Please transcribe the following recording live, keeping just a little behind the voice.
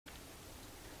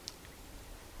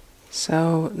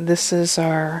So this is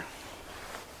our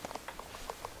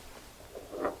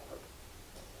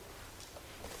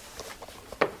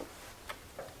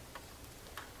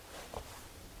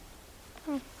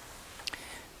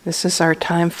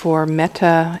time for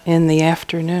Metta in the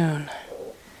afternoon.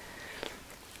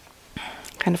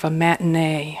 Kind of a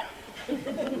matinee.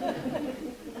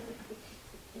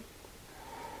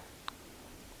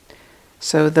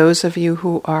 So those of you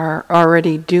who are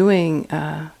already doing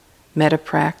Metta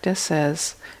practice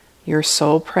as your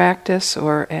sole practice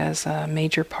or as a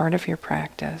major part of your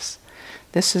practice,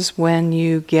 this is when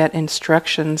you get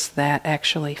instructions that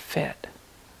actually fit.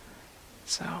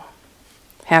 So,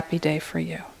 happy day for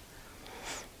you.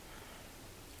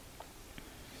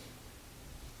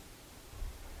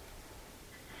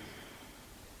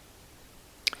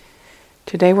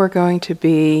 Today we're going to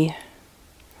be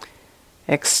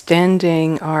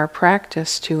extending our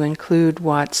practice to include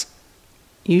what's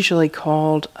usually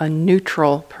called a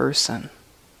neutral person.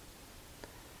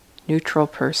 Neutral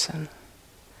person.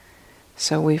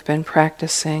 So we've been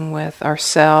practicing with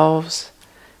ourselves,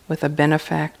 with a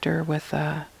benefactor, with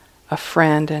a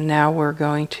friend, and now we're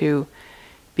going to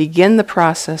begin the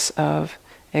process of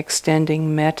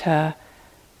extending metta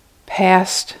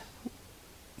past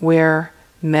where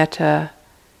metta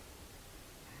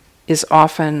is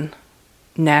often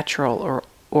natural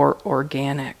or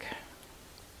organic.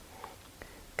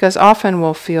 Because often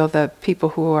we'll feel the people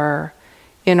who are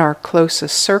in our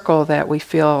closest circle that we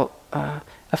feel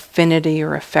affinity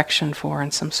or affection for in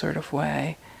some sort of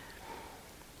way.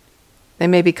 They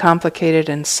may be complicated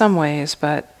in some ways,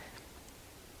 but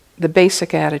the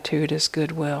basic attitude is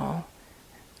goodwill.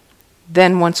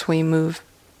 Then once we move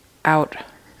out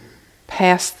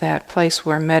past that place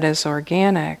where metta is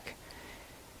organic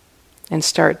and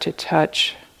start to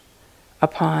touch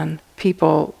upon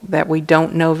people that we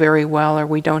don't know very well or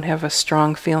we don't have a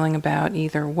strong feeling about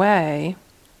either way,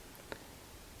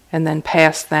 and then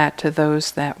pass that to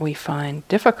those that we find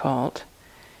difficult,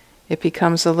 it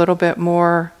becomes a little bit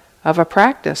more of a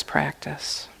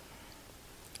practice.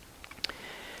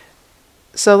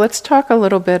 So let's talk a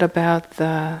little bit about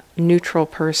the neutral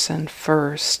person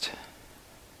first.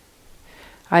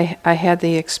 I had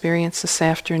the experience this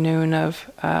afternoon of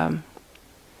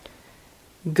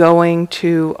going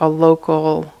to a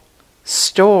local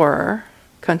store,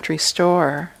 country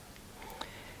store,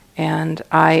 and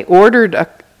I ordered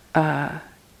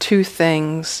two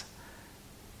things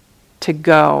to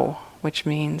go, which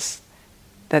means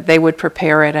that they would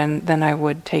prepare it and then I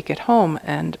would take it home.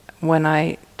 And when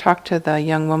I talked to the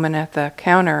young woman at the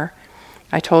counter,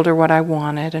 I told her what I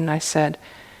wanted, and I said,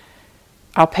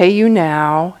 I'll pay you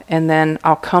now, and then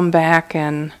I'll come back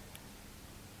in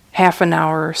half an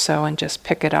hour or so and just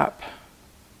pick it up.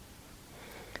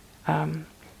 And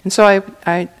so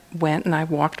I went and I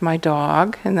walked my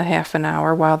dog in the half an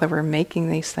hour while they were making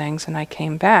these things, and I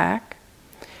came back,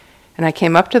 and I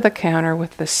came up to the counter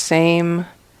with the same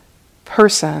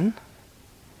person,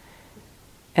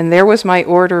 and there was my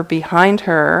order behind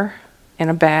her in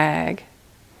a bag,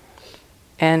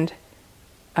 and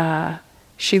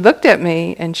she looked at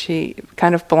me and she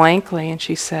kind of blankly and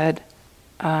she said,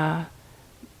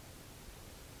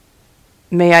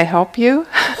 may I help you?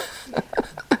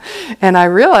 And I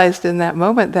realized in that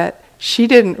moment that she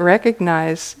didn't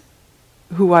recognize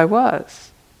who I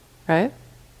was, right?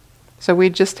 So we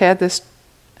just had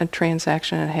a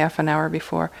transaction a half an hour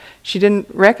before. She didn't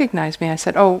recognize me. I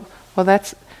said, oh, well,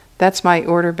 that's my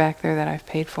order back there that I've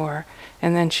paid for.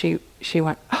 And then she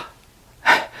went,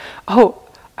 oh,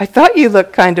 I thought you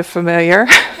looked kind of familiar.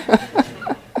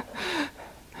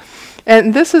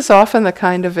 And this is often the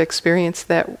kind of experience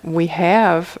that we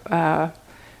have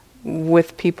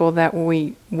with people that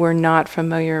we're not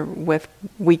familiar with.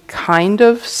 We kind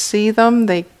of see them,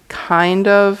 they kind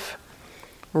of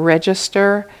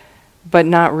register, but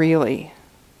not really.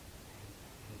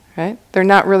 Right? They're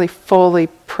not really fully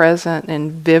present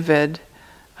and vivid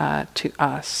to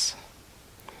us.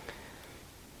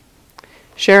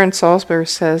 Sharon Salzberg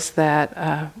says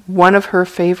that one of her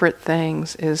favorite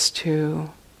things is to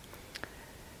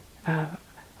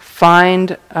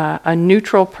find a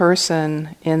neutral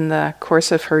person in the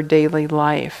course of her daily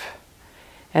life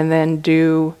and then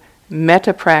do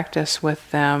metta practice with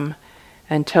them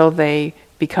until they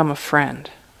become a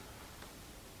friend.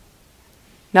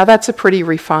 Now that's a pretty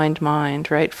refined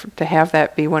mind, right? To have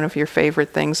that be one of your favorite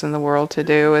things in the world to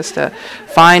do is to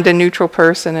find a neutral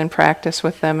person and practice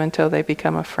with them until they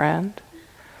become a friend.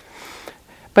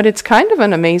 But it's kind of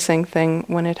an amazing thing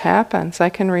when it happens. I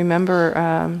can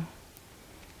remember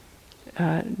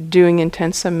doing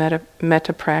intensive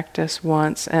metta practice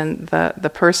once, and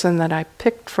the person that I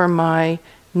picked for my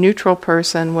neutral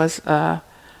person was a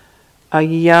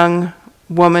young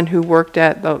woman who worked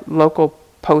at the local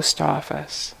post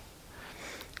office.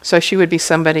 So she would be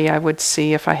somebody I would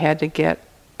see if I had to get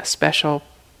a special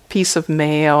piece of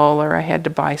mail or I had to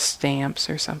buy stamps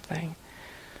or something.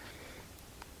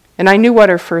 And I knew what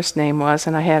her first name was,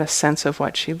 and I had a sense of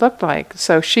what she looked like.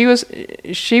 So she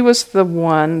was the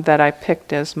one that I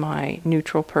picked as my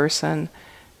neutral person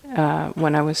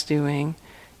when I was doing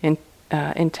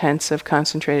intensive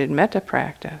concentrated metta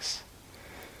practice.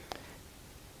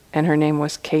 And her name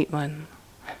was Caitlin.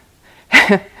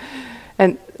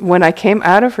 And when I came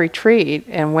out of retreat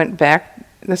and went back,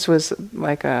 this was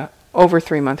like a over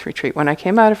 3-month retreat. When I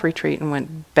came out of retreat and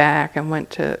went back and went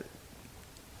to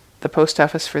the post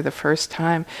office for the first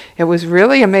time, it was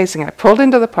really amazing. I pulled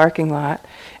into the parking lot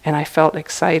and I felt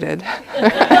excited.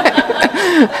 And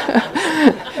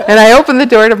I opened the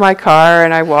door to my car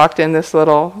and I walked in this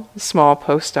little small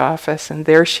post office, and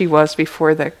there she was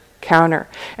before the counter.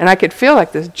 And I could feel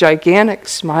like this gigantic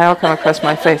smile come across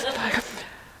my face.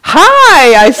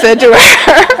 "Hi," I said to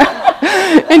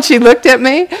her. And she looked at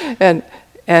me, and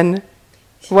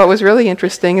what was really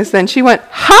interesting is then she went,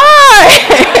 "Hi!"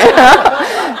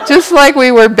 Just like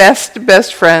we were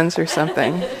best friends or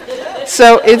something.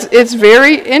 So it's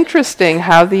very interesting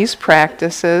how these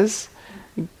practices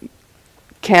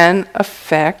can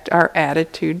affect our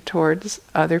attitude towards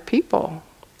other people.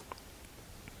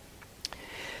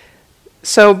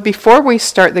 So before we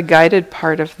start the guided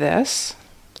part of this,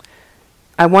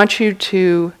 I want you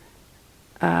to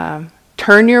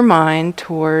turn your mind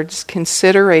towards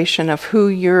consideration of who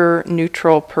your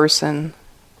neutral person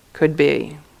could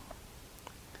be.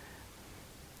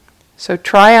 So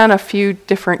try on a few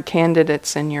different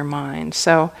candidates in your mind.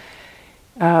 So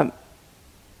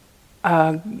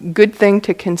a good thing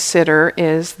to consider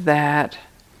is that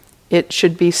it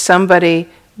should be somebody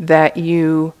that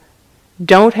you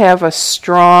don't have a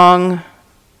strong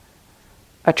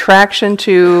attraction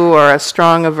to or a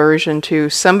strong aversion to,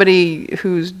 somebody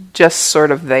who's just sort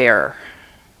of there.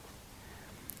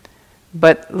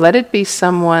 But let it be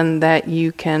someone that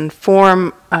you can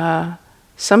form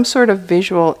some sort of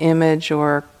visual image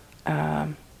or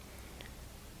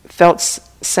felt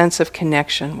sense of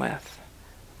connection with.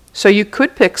 So you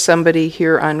could pick somebody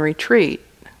here on retreat,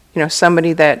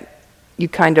 somebody that you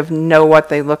kind of know what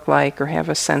they look like or have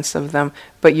a sense of them,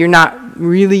 but you're not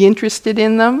really interested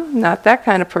in them, not that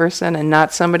kind of person, and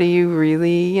not somebody you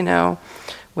really,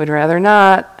 would rather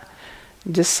not.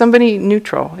 Just somebody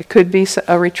neutral. It could be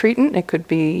a retreatant, it could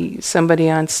be somebody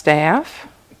on staff.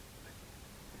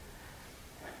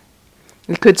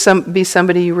 It could be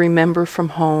somebody you remember from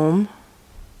home.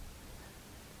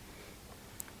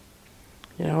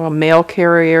 A mail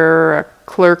carrier, a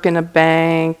clerk in a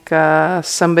bank,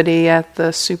 somebody at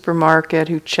the supermarket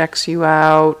who checks you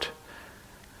out,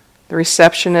 the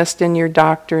receptionist in your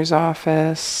doctor's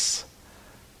office,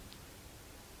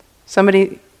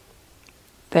 somebody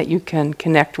that you can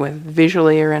connect with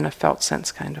visually or in a felt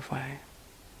sense kind of way.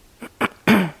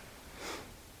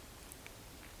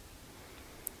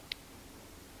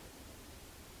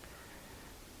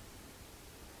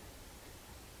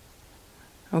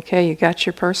 Okay, you got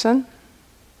your person?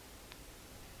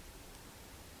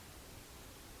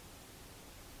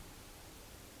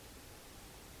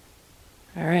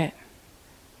 All right.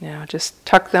 Now just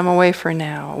tuck them away for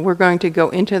now. We're going to go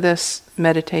into this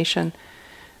meditation.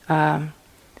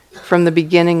 From the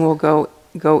beginning, we'll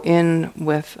go in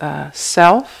with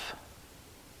self,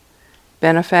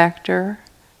 benefactor,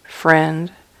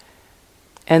 friend,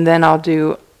 and then I'll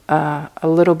do a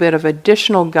little bit of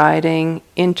additional guiding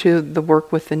into the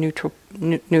work with the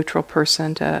neutral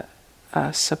person to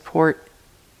support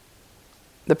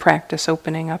the practice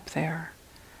opening up there.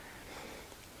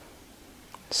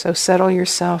 So settle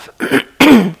yourself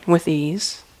with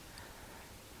ease.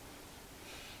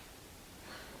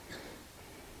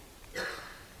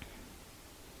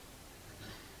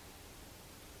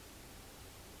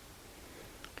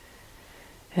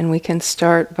 And we can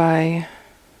start by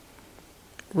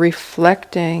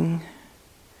reflecting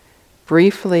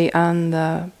briefly on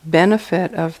the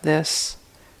benefit of this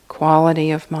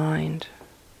quality of mind.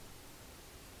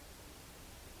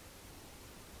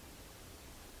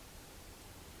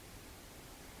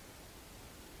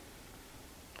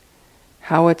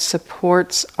 How it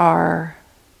supports our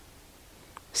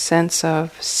sense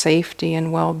of safety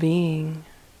and well-being.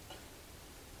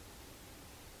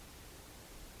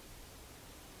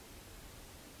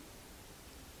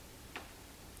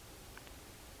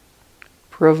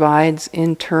 Provides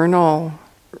internal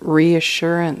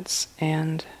reassurance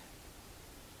and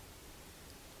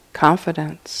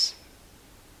confidence.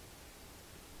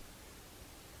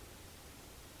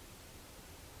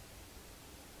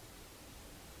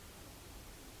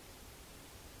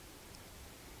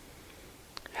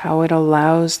 how it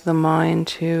allows the mind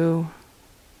to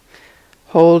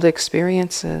hold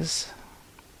experiences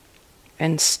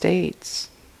and states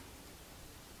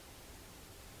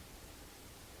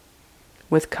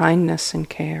with kindness and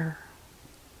care.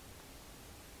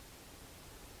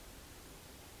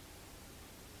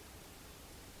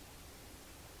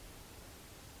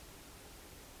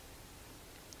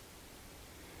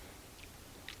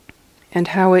 And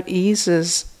how it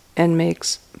eases and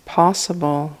makes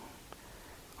possible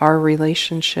our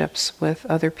relationships with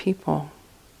other people.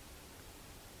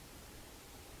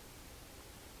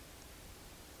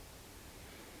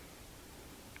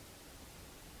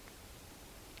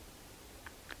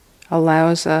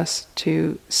 Allows us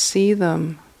to see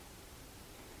them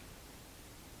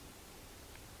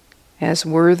as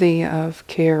worthy of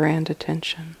care and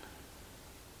attention.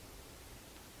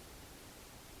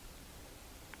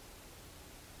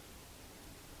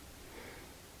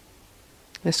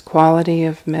 This quality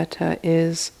of metta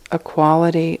is a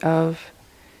quality of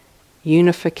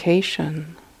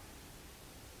unification.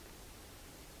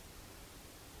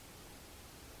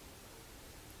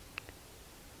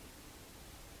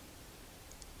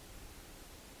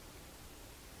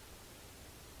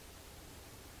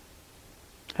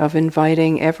 Of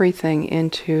inviting everything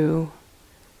into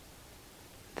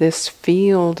this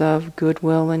field of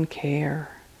goodwill and care.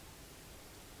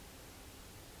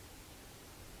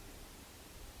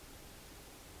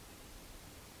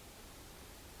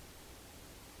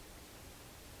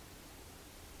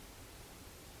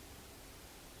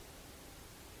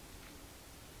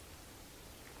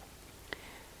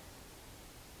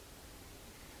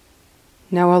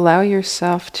 Now allow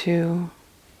yourself to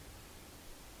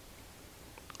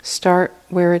start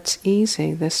where it's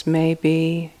easy. This may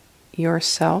be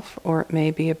yourself or it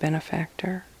may be a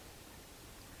benefactor.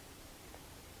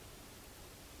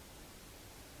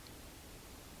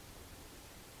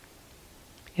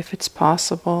 If it's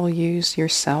possible, use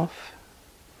yourself.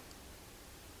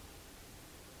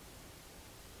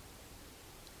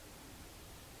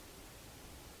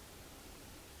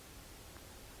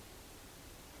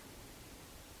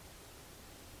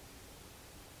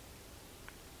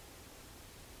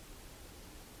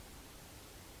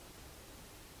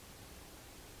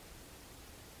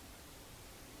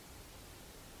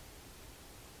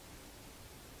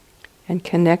 And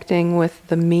connecting with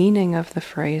the meaning of the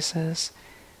phrases,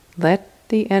 let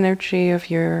the energy of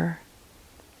your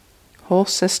whole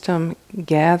system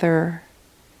gather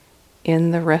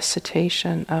in the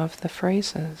recitation of the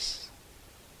phrases.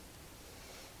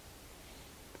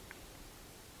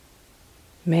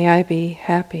 May I be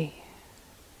happy.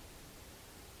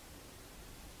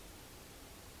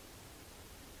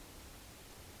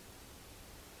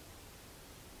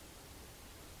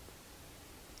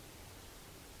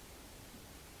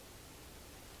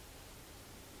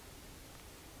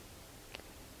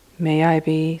 May I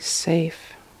be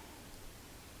safe.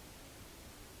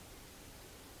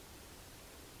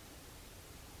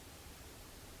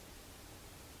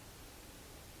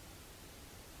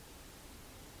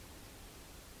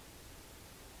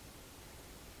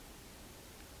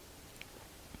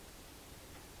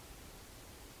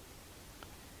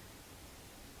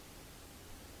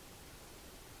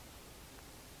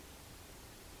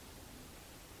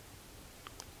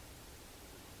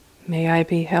 May I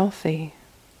be healthy.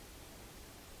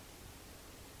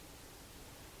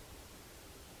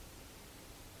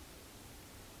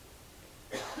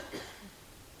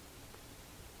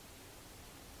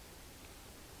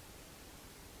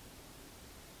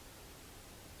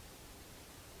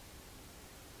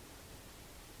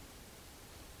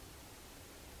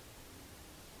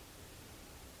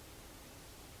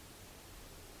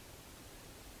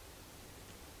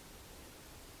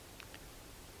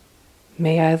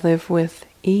 May I live with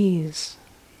ease.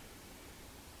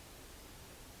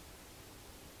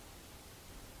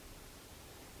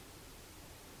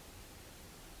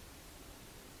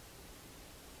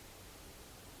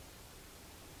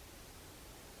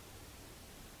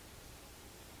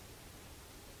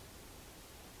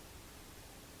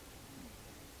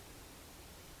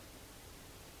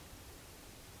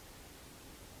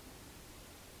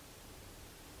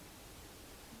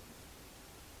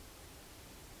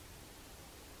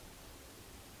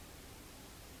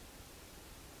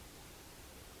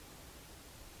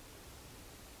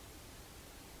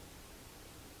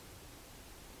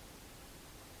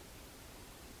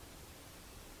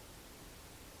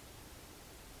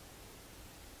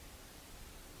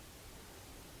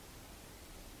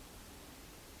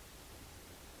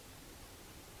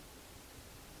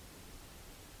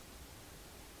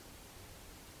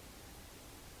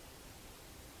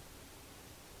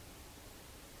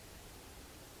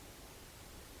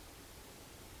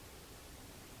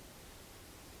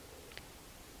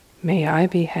 May I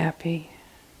be happy.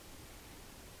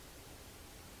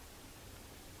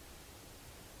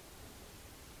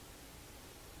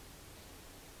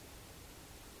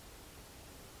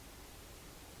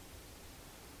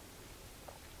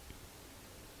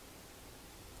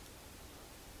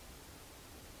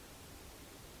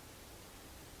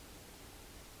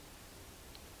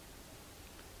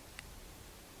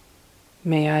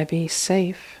 May I be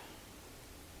safe.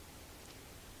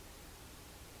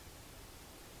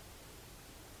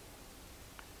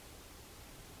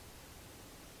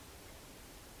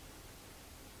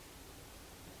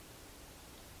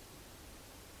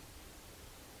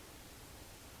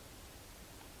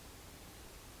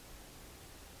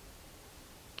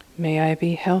 May I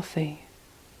be healthy.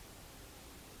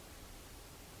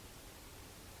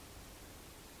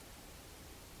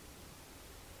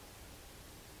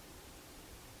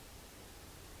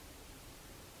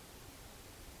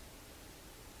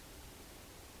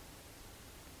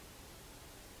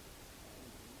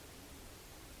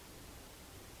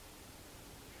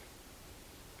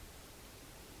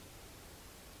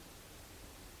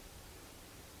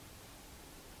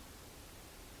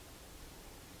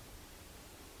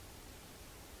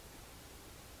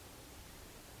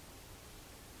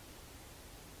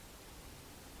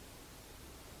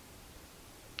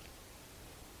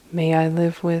 May I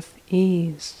live with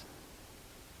ease.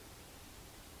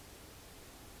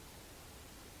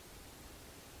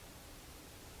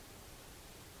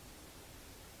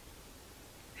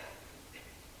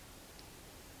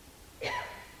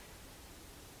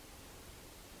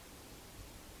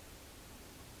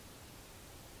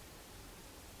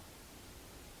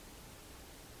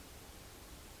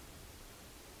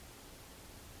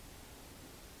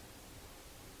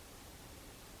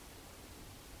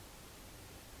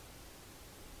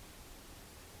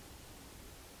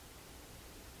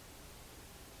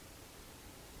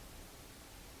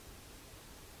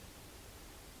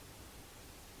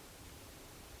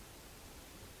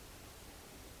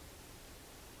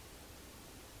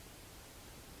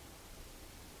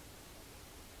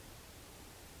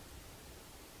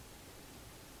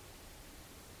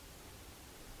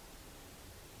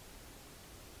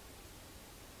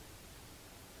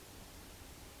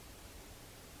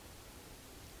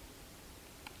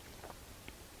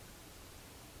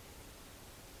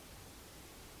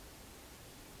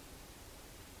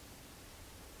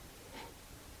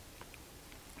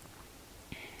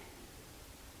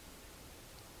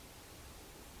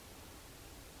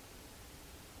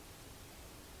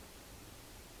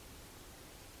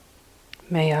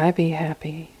 May I be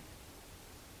happy.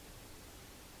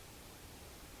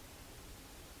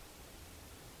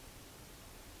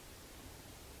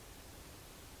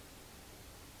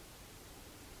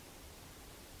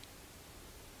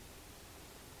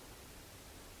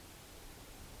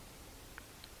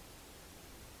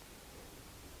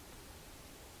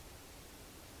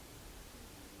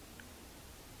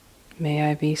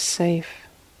 May I be safe.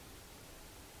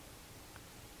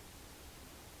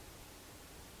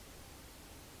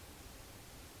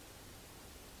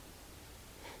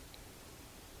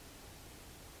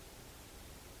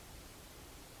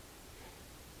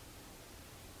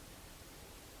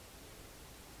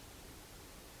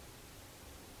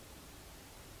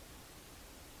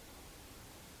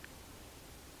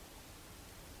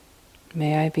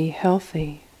 May I be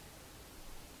healthy.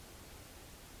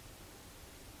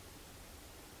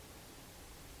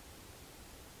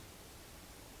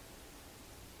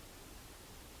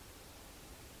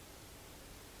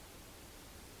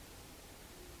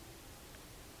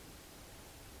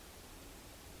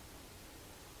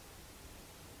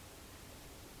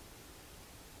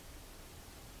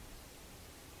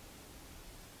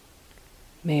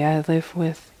 May I live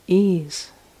with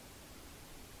ease.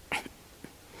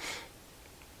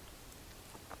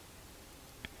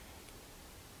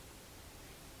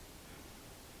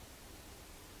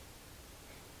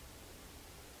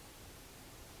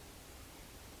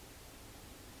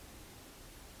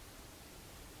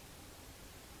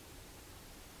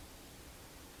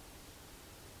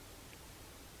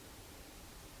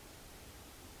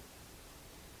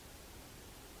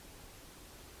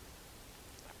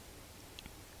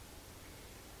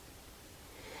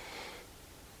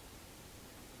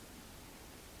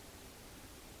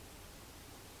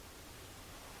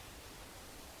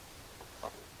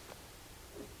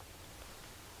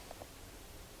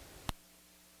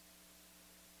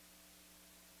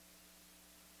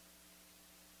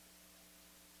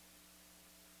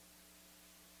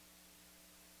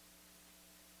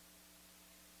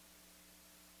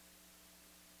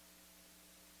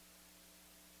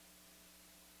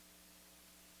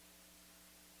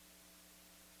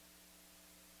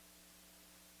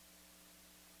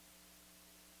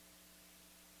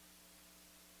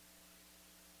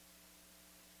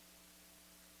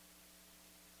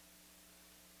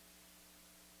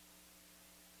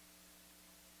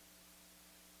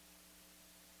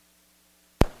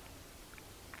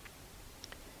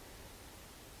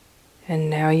 And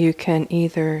now you can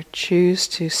either choose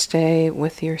to stay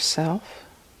with yourself,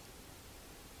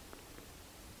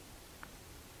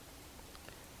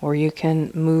 or you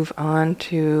can move on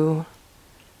to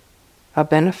a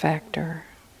benefactor.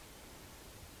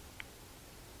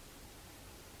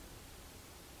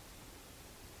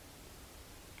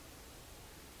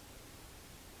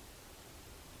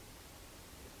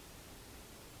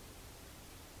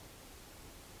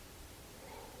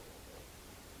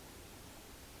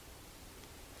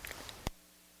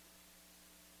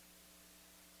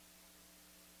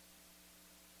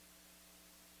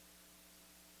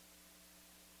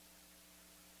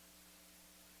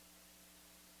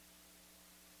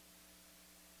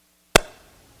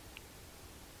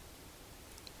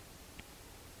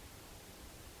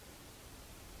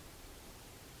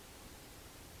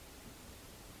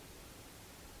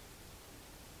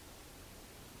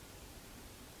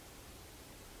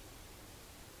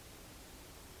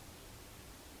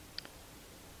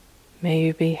 May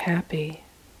you be happy.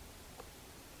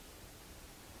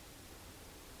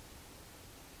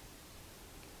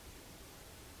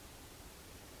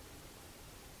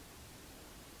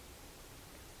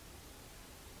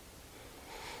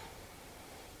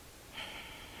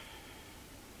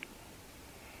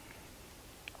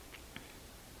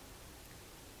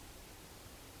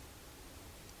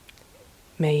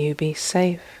 May you be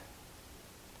safe.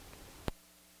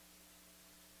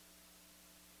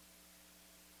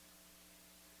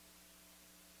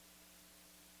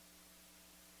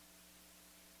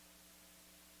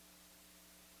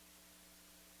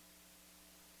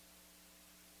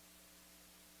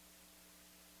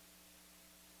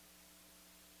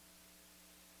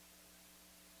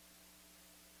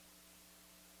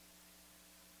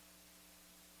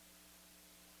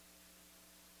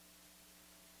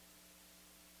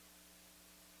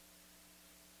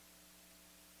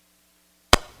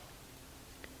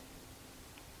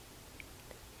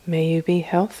 May you be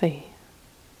healthy.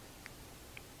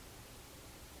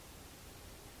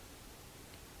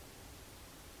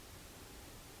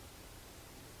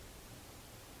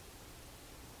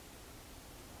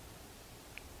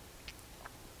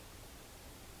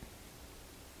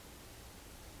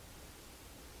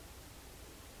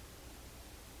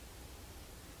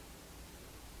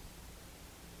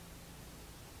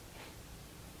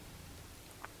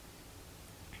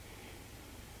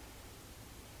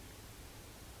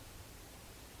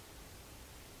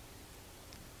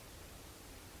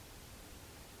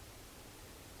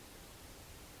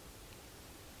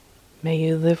 May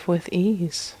you live with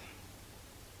ease.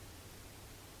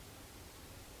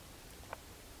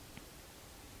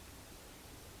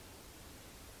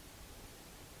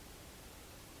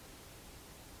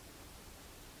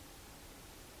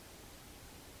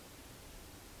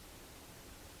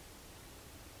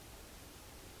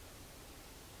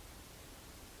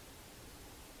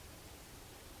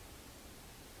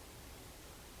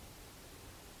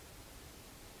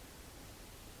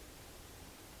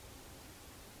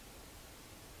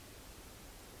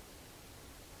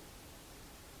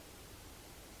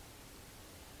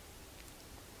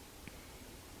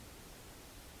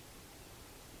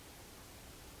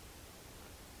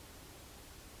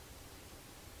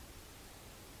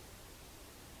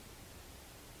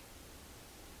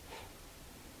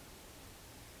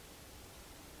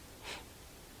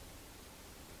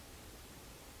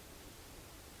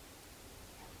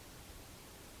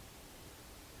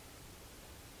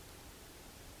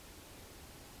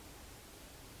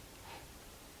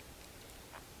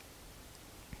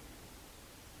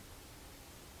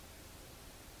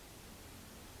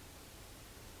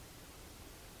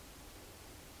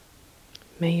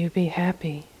 May you be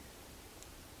happy.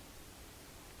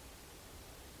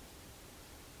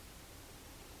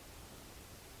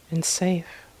 And safe.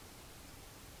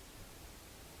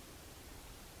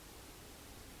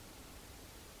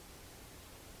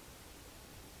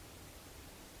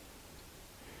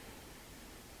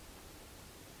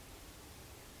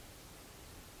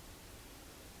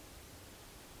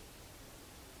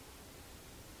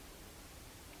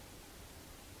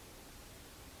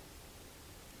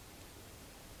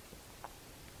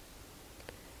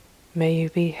 May you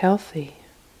be healthy.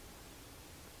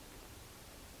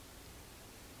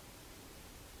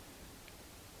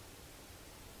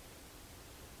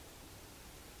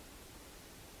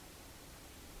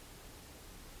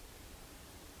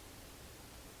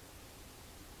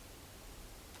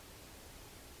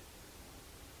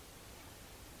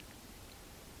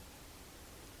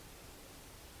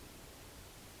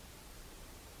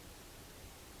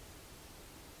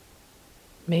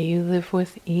 May you live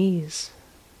with ease.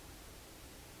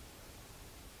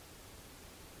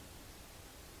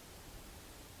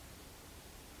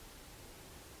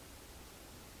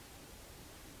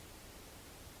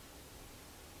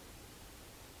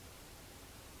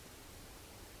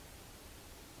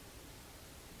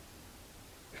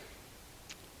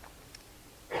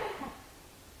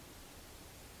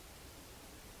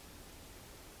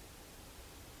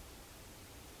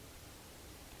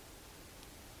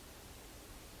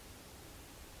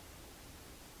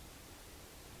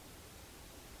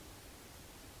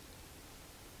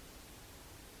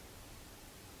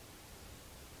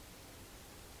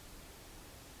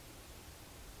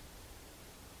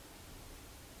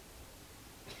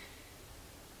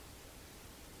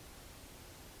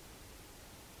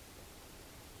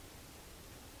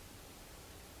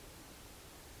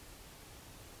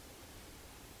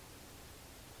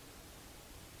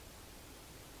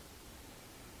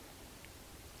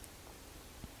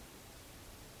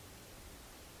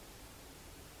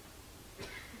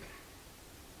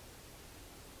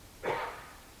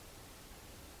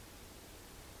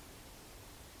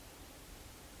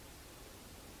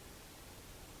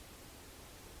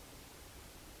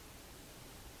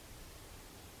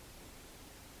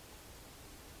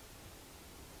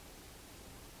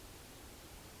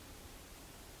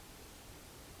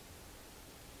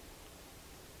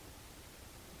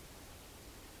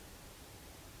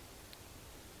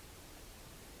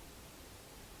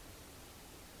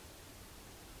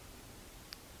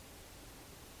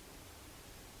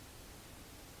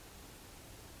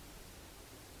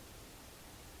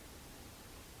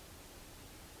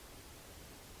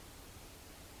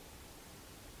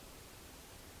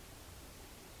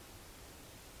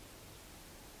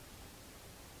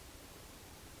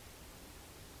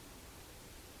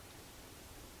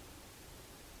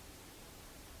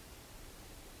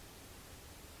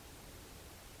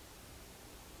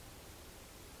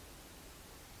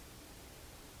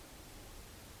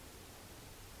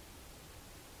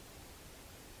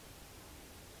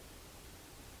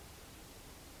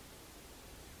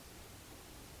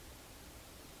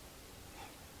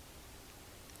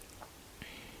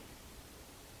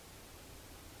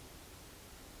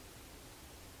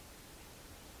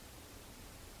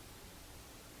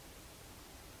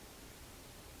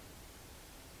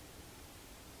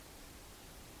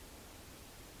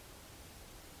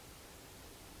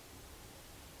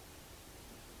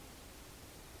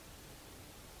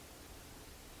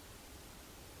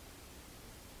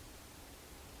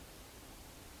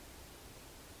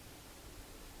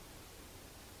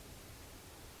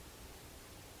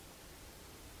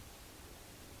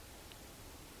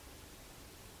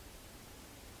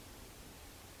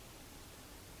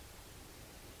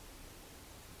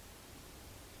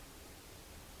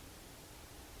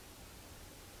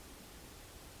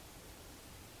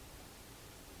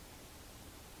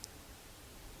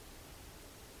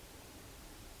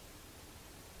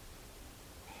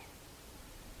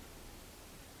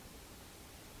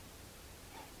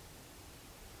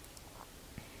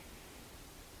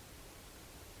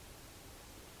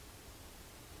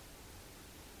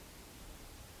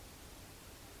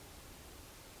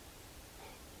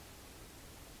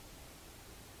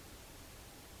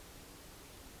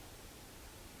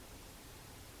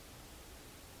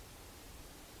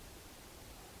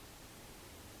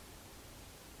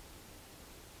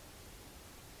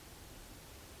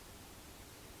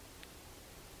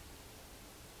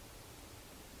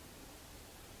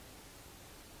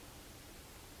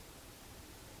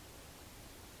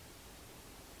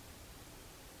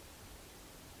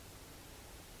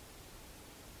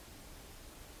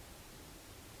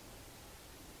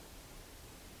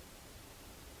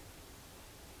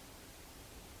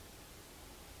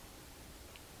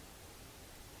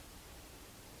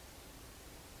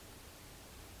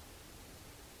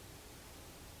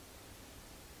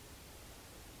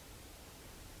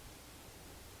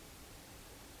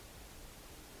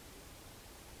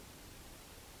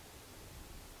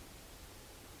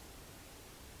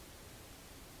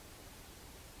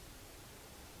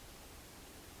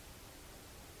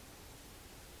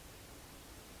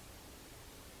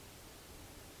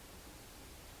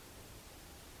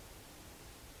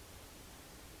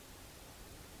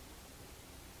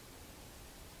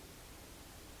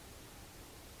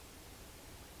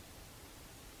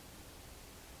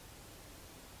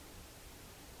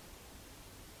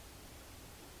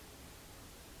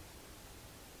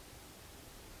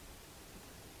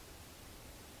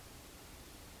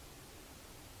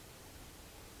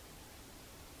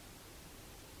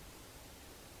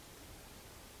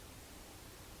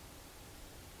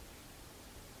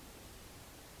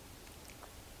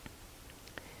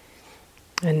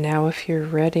 And now if you're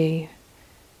ready,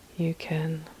 you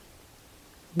can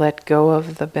let go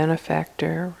of the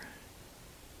benefactor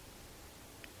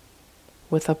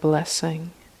with a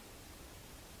blessing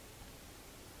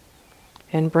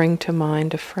and bring to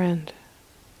mind a friend.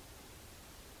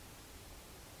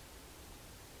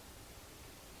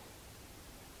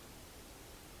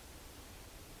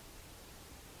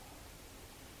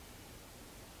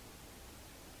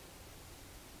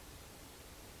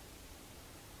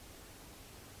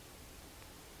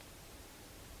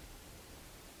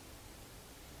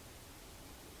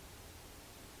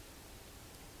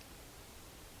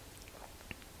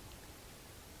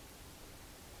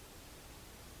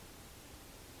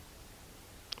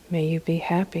 May you be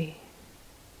happy.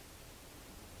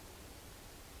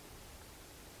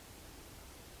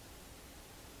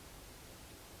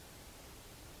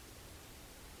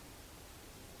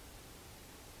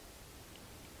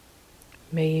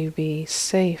 May you be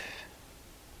safe.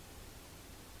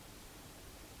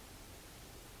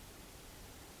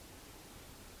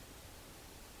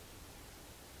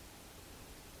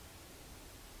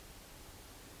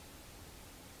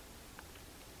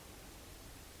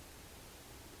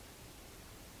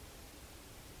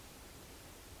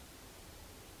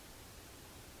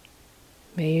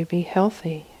 May you be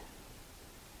healthy.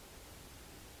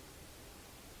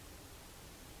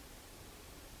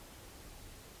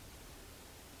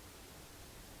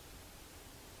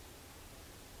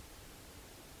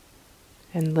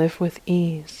 And live with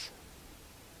ease.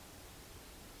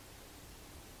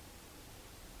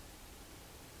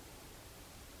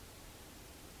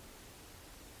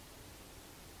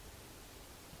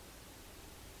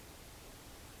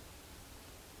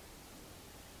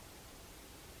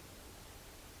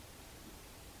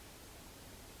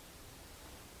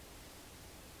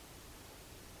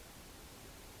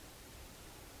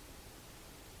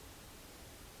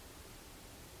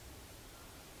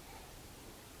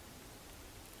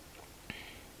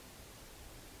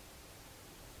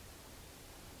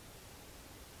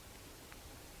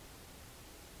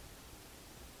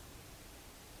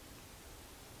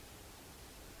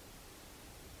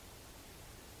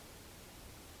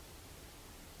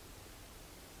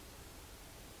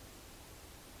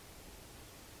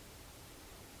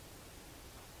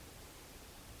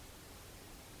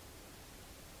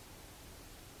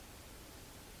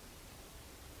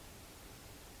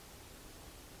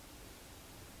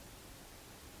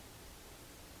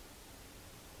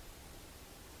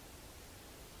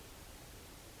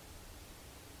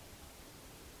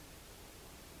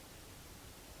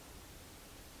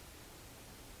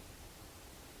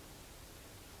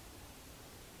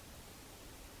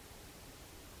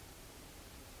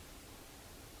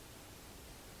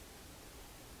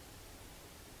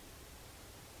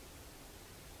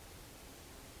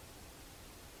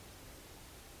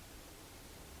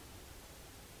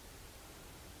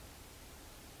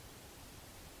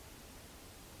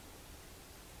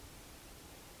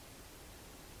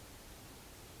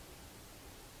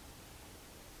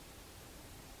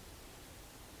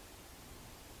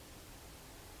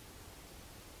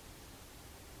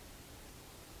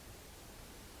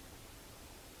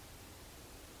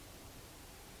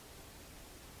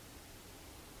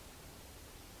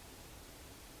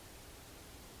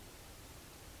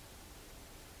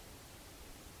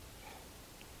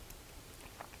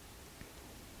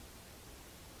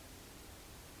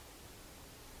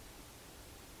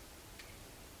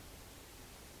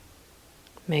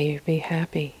 May you be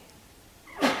happy.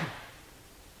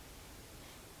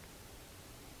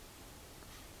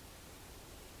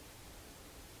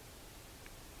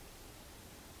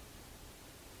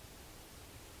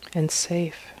 And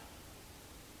safe.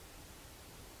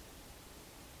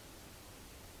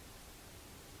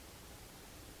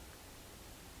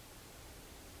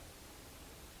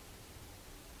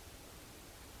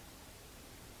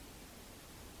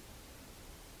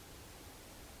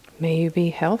 May you be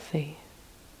healthy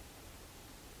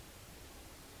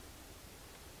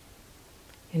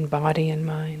in body and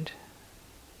mind.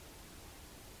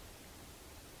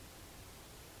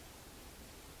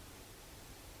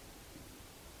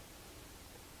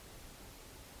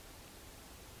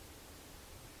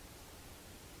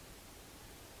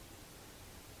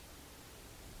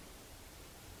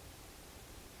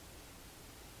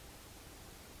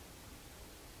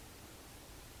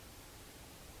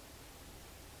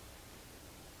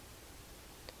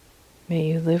 May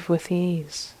you live with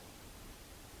ease.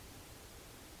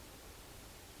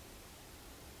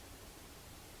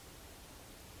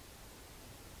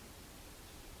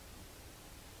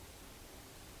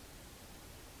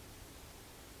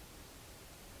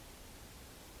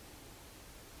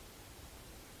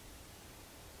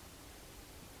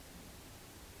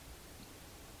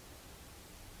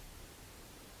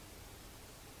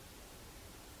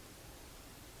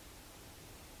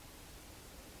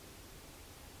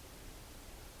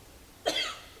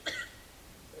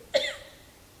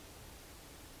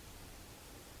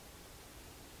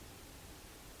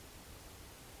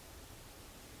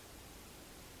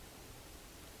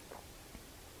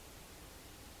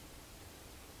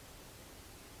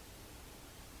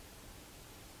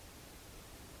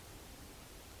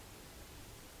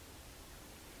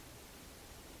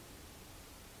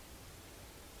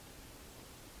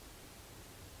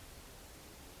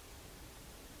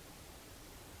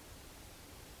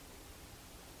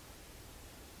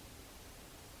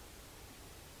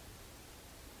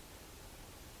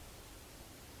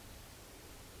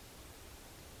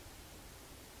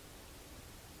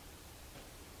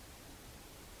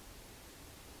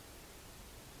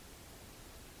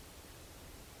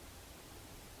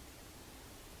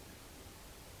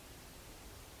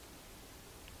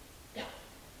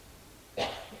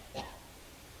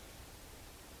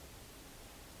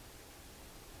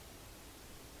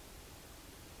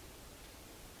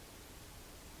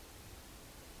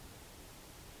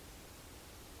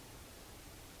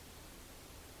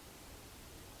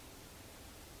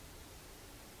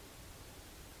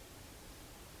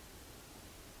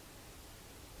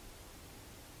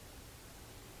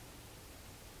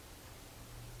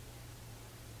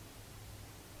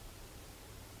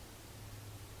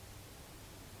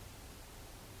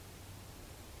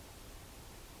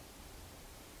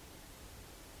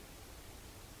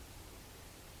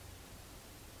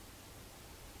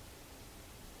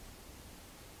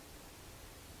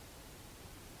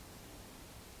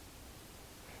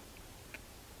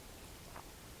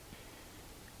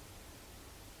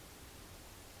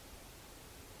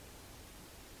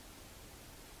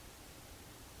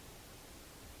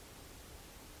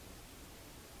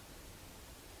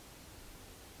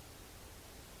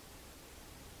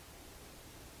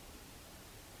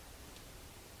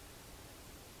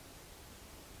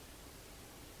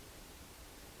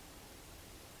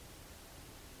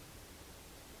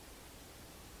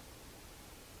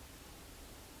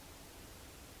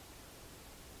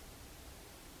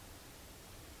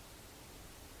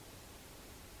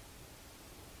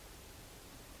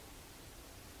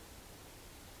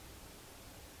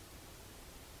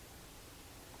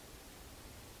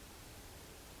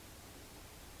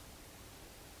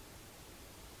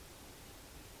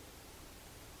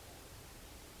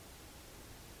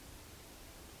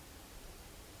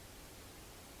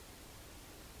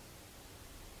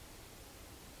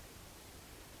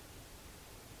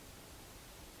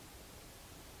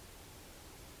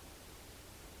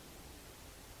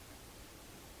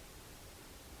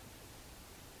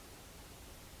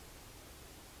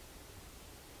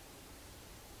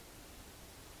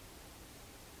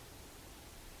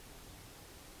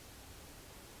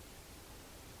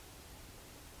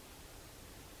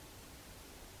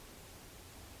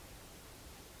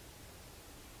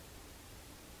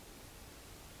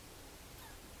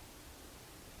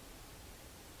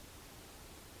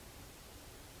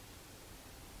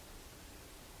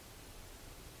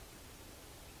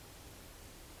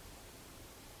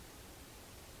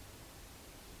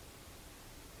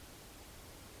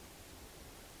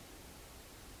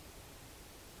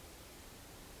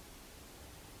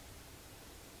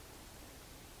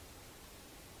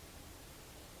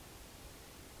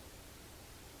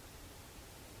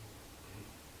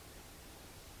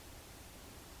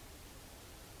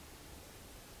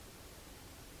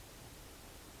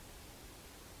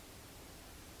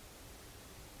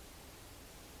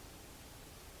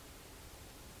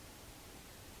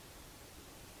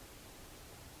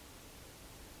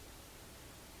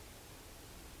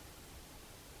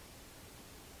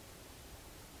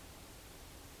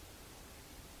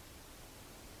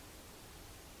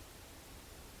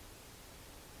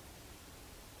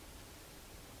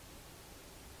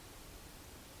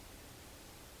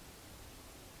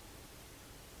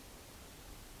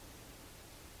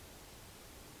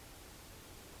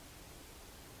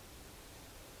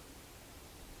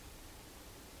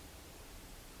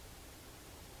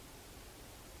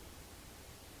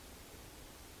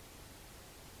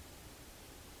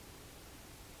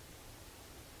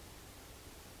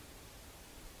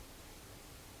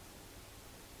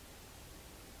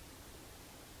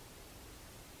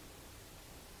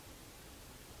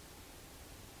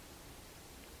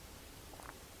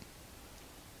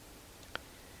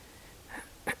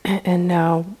 And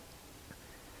now,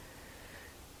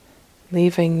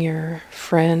 leaving your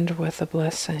friend with a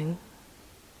blessing,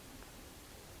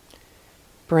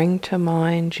 bring to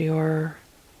mind your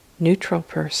neutral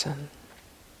person.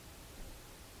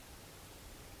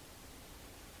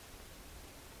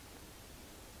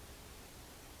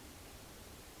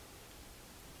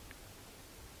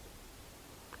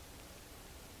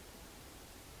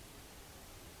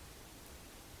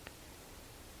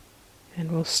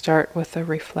 And we'll start with a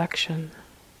reflection.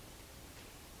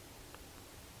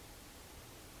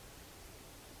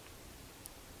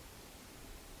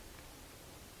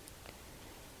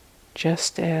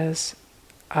 Just as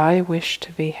I wish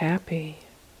to be happy,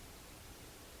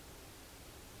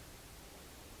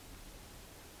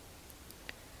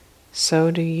 so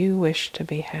do you wish to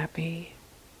be happy.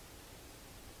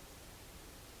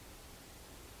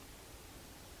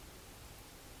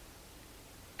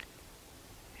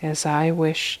 As I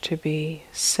wish to be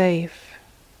safe,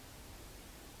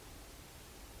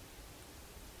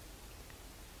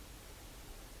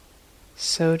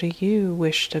 so do you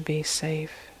wish to be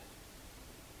safe.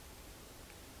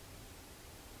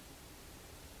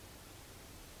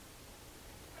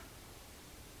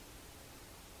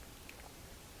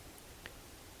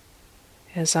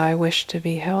 As I wish to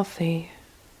be healthy,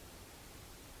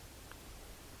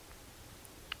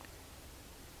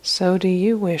 so do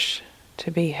you wish to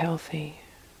be healthy.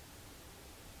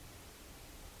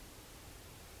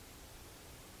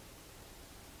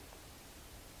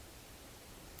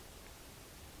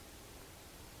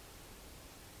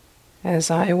 As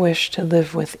I wish to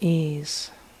live with ease,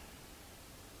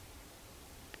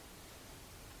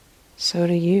 so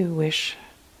do you wish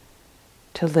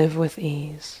to live with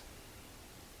ease.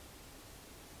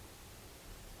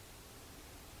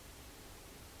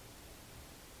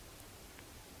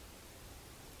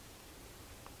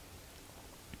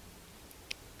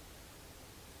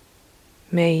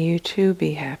 May you too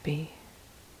be happy.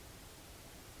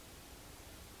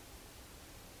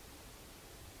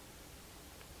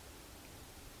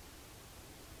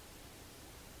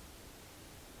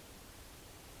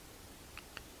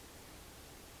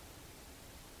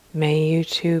 May you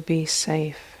too be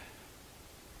safe.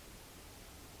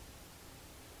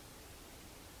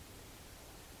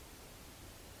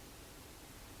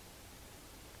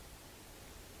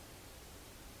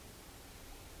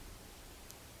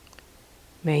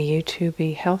 May you too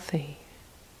be healthy.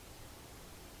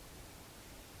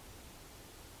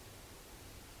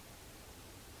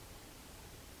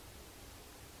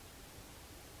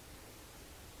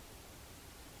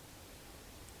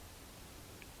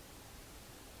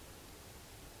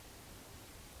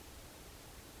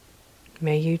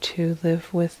 May you too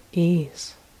live with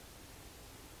ease.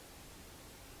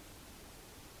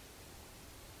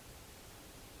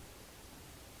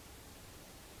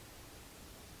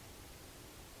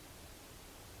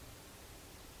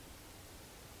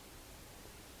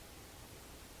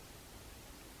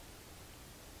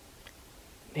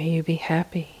 May you be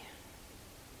happy.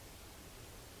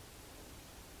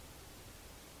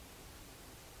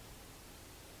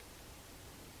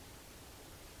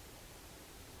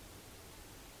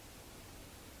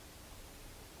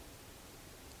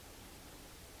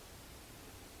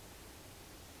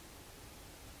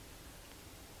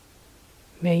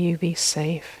 May you be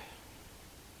safe.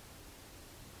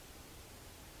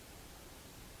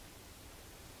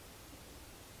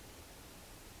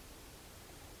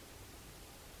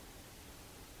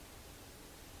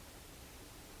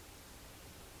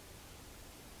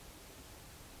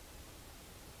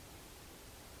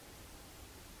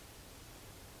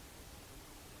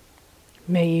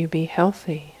 May you be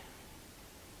healthy.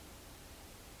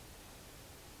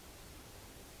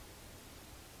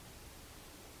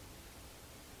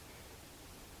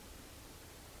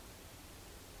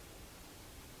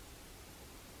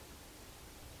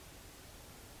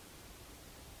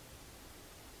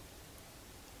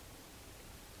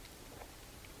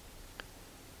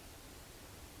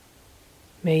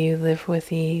 May you live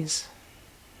with ease.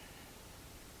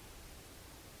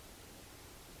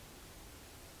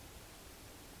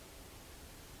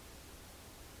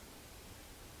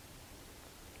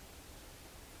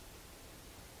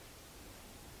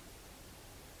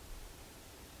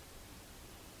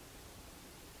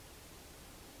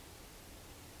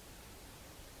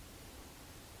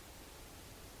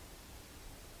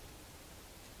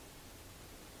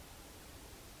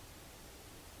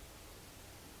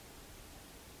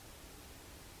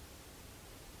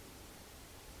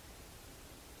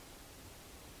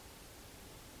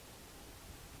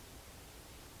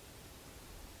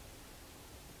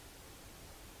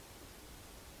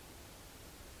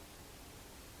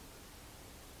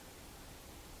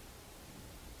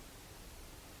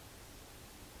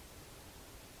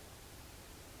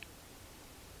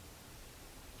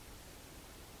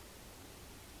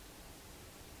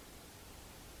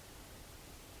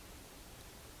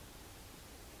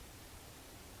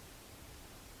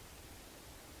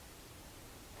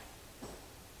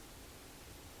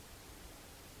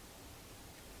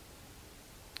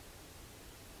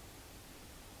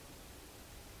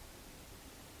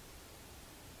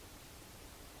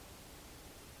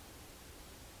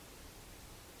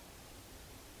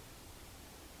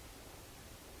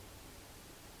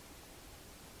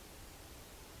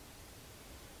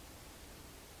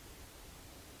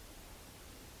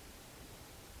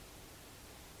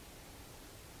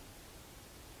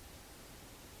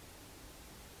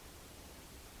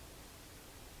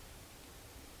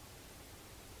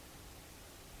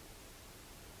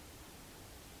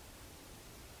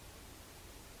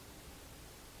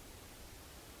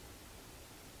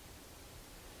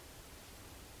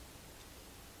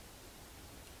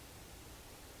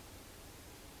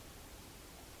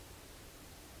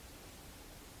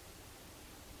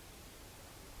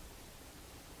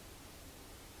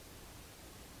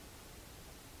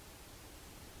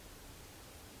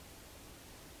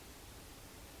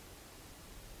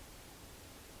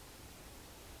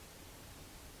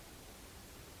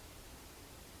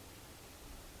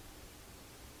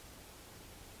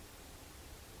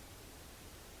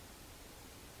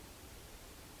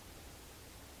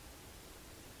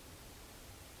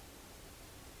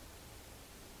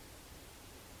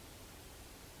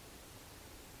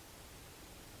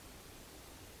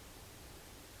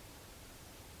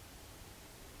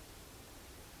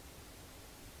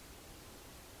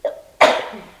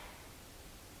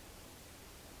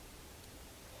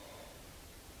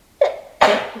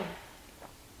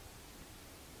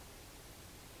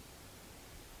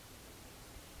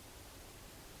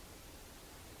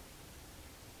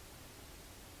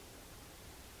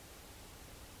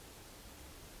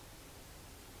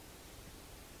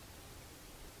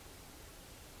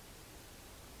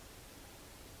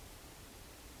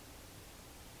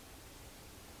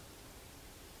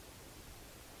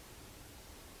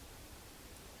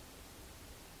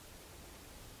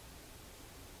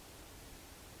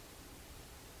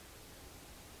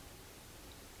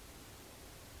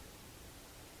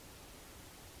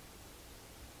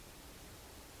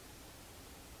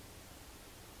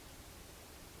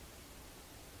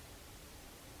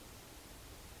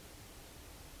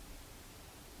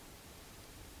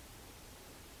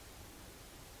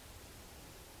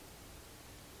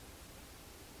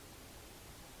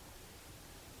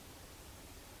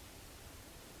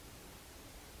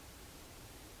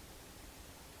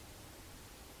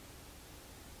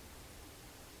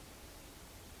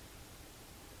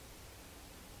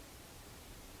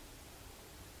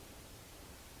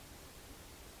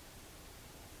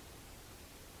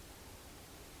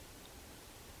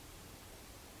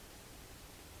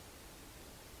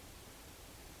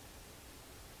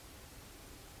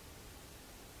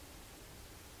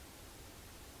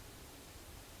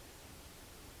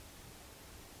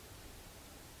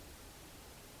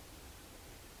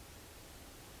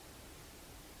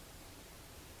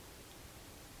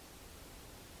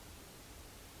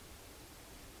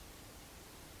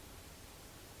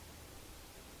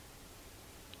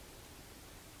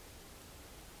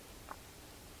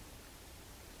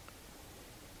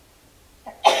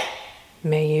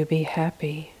 May you be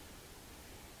happy.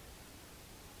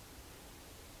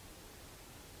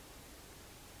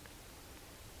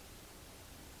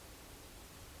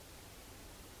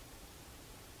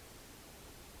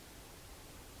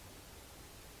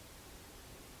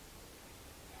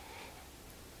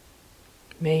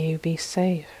 May you be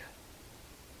safe.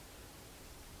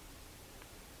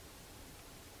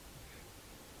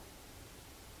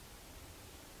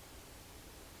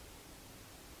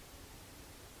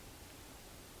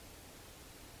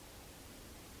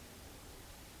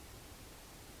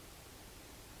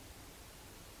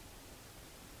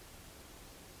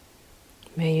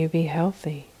 May you be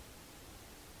healthy.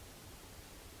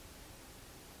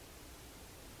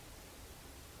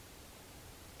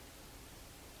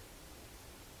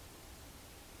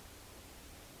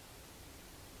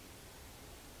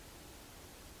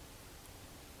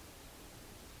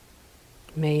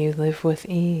 May you live with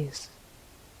ease.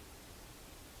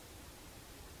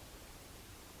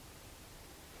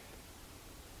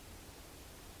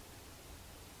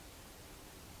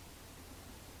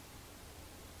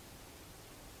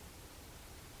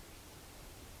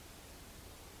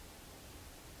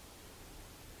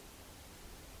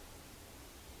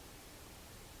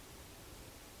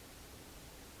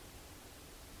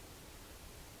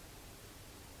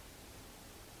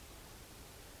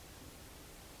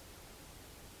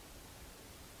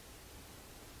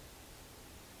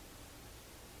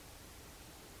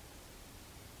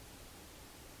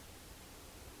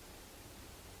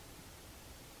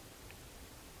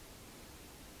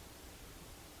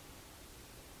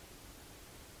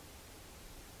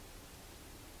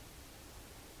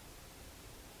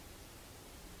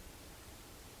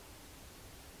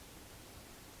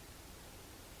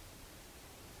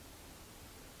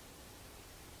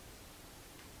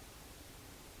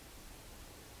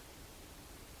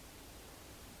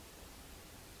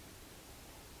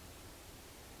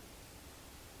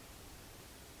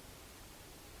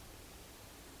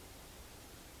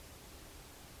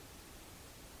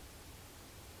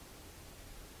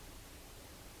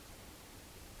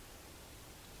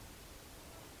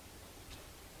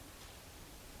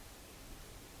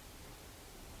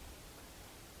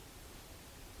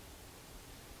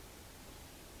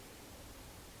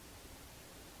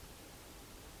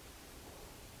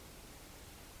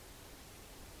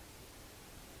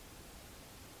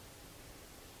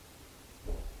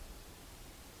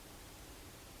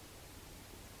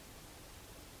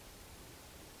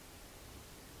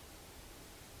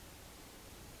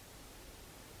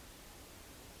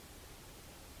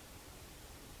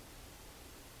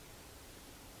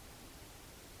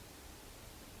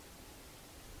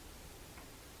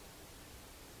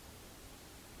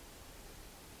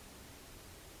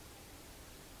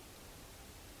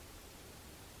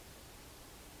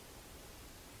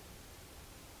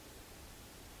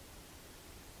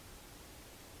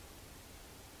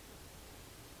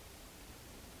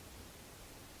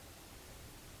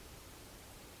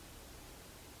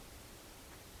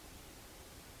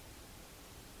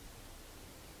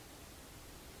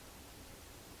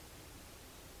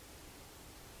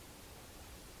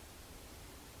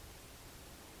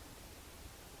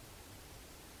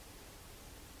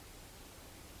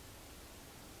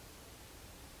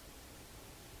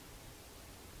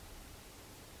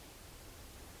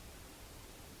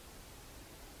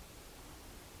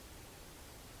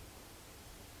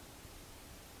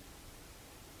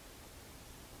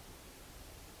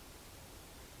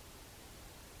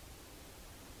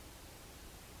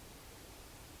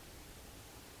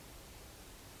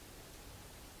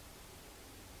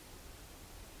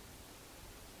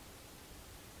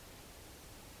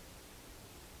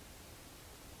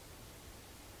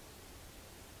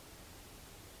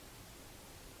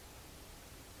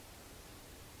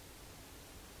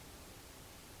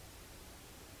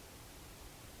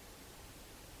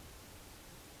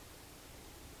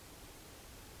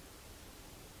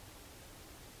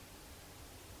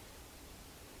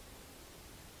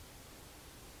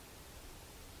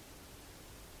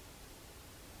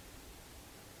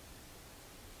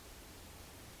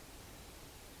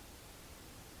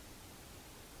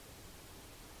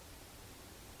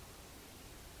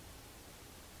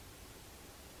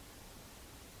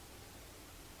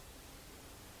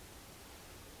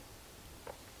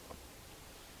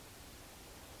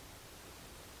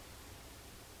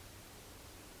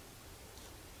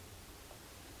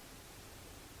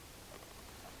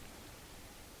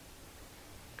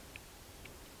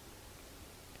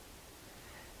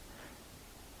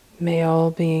 May all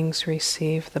beings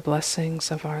receive the blessings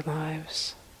of our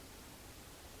lives.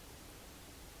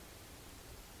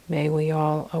 May we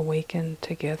all awaken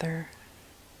together.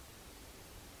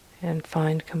 and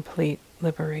find complete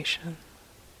liberation.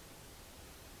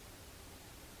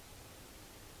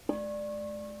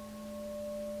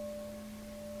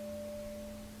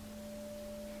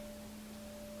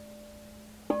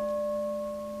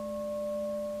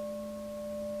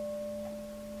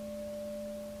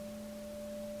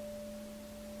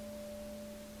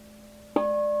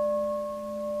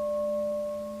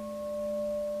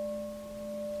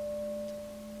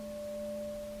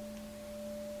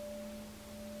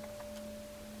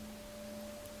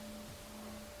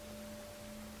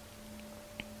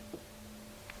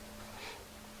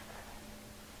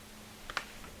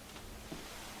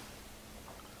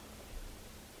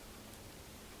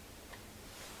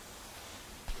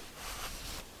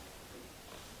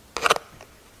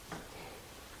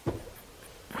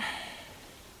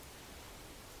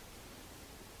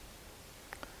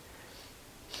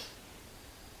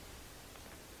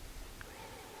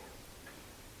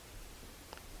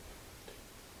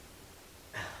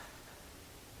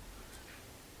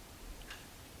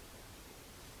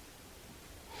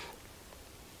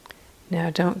 Now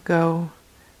don't go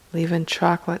leaving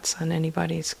chocolates on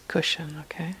anybody's cushion,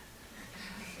 okay?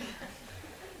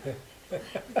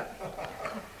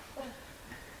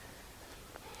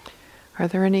 Are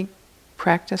there any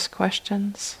practice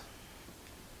questions?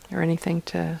 Or anything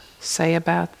to say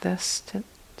about this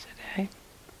today?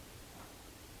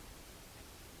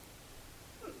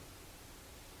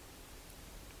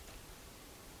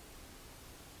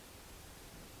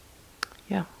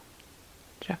 Yeah.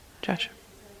 Joshua.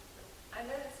 I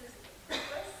know this is the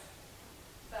purpose,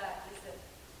 but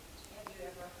have you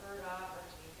ever heard of or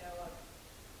do you know of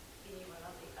anyone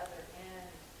on the other end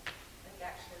like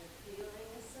actually feeling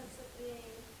a sense of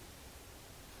being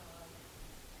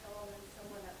held in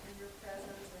someone in your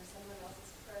presence or someone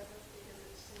else's presence, because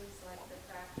it seems like the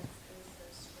practice is so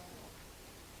strong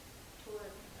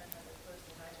toward another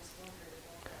person. I just wondered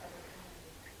about the other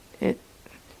community.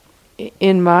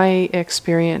 In my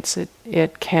experience,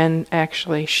 it can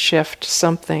actually shift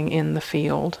something in the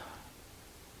field.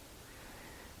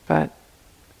 But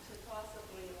So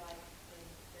possibly like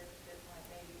there's like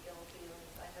maybe ill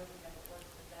feelings. I know we haven't worked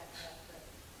with that yet, but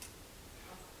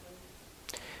possibly.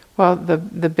 well,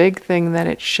 the big thing that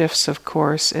it shifts, of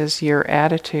course, is your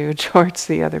attitude towards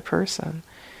the other person,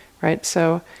 right?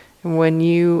 So when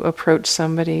you approach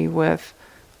somebody with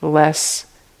less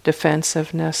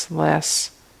defensiveness, less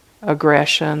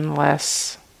aggression,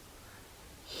 less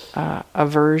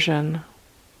aversion,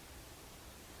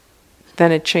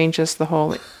 then it changes the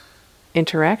whole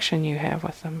interaction you have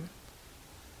with them,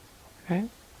 right?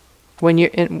 When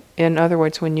you, in other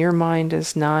words, when your mind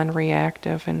is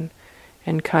non-reactive and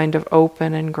kind of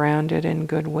open and grounded in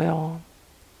goodwill.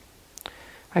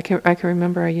 I can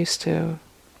remember I used to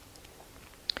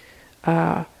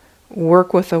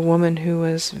work with a woman who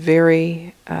was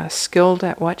very skilled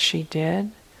at what she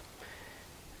did.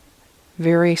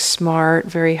 Very smart,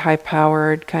 very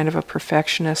high-powered, kind of a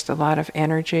perfectionist, a lot of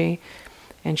energy.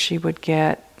 And she would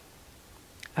get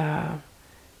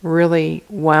really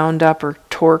wound up or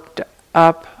torqued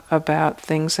up about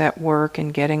things at work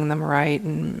and getting them right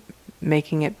and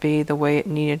making it be the way it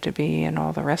needed to be and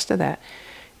all the rest of that.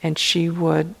 And she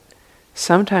would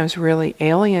sometimes really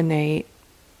alienate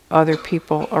other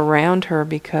people around her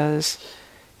because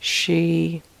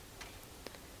she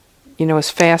was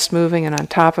fast moving and on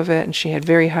top of it, and she had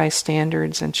very high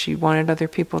standards, and she wanted other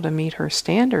people to meet her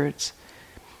standards.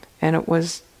 And it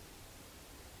was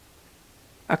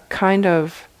a kind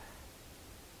of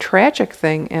tragic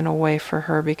thing in a way for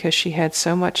her because she had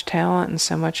so much talent and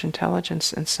so much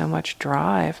intelligence and so much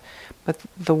drive, but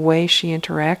the way she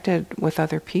interacted with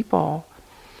other people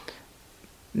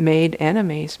made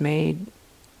enemies, made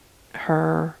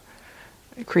her,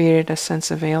 created a sense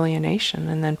of alienation,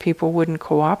 and then people wouldn't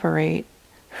cooperate,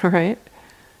 right?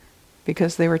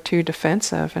 Because they were too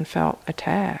defensive and felt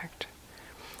attacked.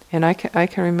 And I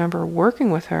can remember working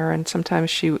with her, and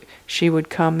sometimes she would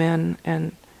come in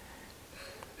and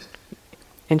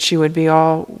she would be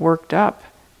all worked up.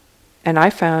 And I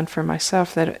found for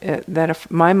myself that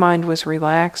if my mind was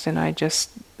relaxed and I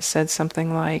just said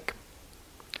something like,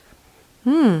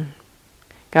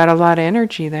 got a lot of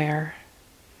energy there,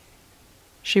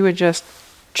 she would just,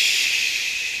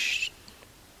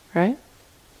 right?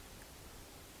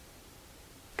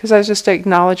 Because I was just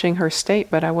acknowledging her state,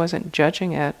 but I wasn't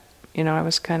judging it. I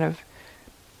was kind of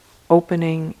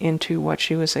opening into what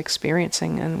she was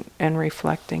experiencing and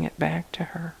reflecting it back to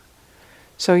her.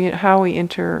 So how we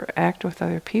interact with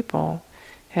other people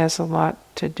has a lot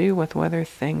to do with whether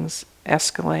things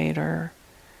escalate or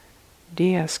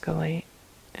de-escalate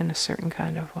in a certain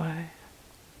kind of way.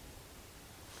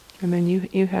 And then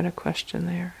you had a question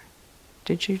there.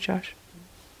 Did you, Josh?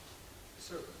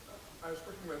 So I was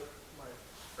working with my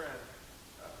friend,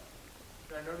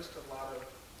 and I noticed a lot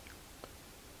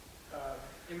of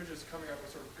images coming up of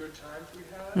sort of good times we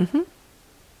had, Mm-hmm.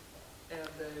 and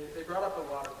they brought up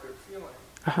a lot of good feeling,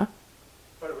 Uh-huh.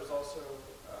 but it was also,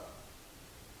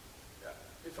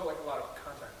 it felt like a lot of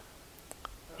contact.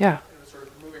 Yeah. It was sort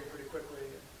of moving pretty quickly.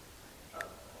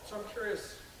 So I'm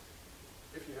curious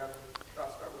if you have any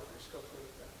thoughts about what you're still feeling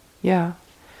with that. Yeah.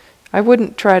 I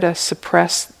wouldn't try to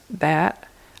suppress that.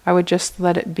 I would just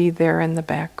let it be there in the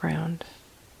background.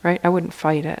 Right? I wouldn't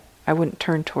fight it. I wouldn't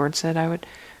turn towards it. I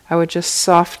would just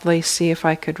softly see if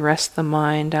I could rest the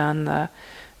mind on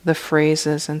the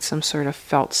phrases and some sort of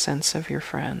felt sense of your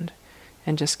friend,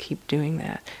 and just keep doing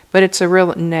that. But it's a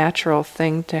real natural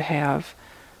thing to have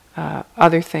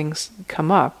other things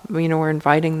come up. You know, we're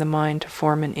inviting the mind to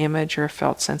form an image or a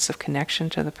felt sense of connection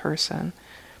to the person.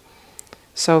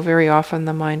 So very often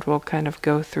the mind will kind of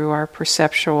go through our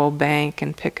perceptual bank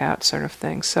and pick out sort of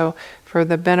things. So for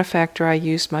the benefactor, I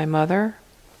used my mother.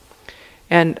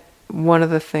 And one of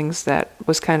the things that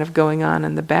was kind of going on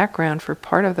in the background for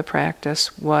part of the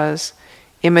practice was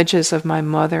images of my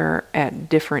mother at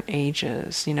different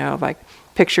ages. You know, like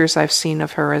pictures I've seen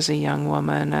of her as a young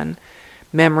woman, and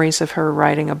memories of her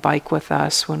riding a bike with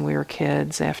us when we were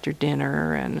kids after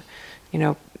dinner, and, you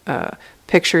know,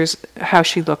 pictures how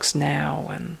she looks now.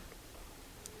 And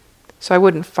so I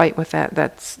wouldn't fight with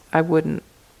that. I wouldn't,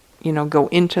 you know, go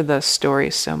into the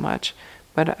stories so much.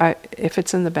 But if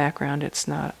it's in the background, it's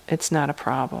not a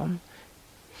problem.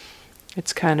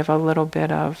 It's kind of a little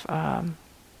bit of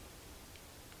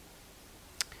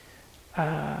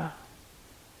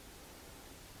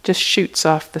just shoots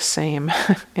off the same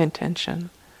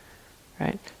intention,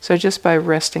 right? So just by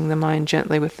resting the mind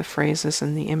gently with the phrases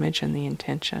and the image and the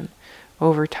intention,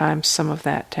 over time some of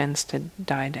that tends to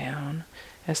die down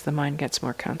as the mind gets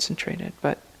more concentrated.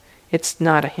 But it's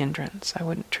not a hindrance. I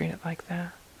wouldn't treat it like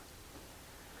that.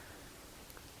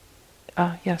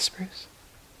 Yes, Bruce?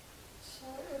 So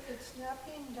if it's not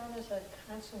being done as a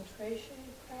concentration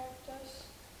practice,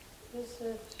 is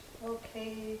it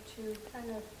okay to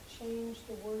kind of change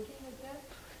the wording a bit?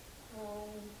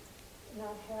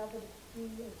 Not have it be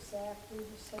exactly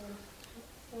the same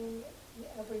thing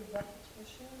every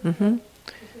repetition? Mm-hmm.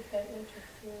 Do you think that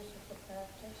interferes with the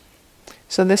practice?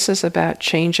 So this is about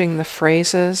changing the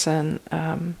phrases, and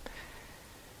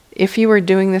if you were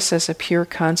doing this as a pure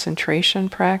concentration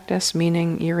practice,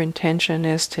 meaning your intention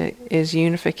is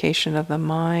unification of the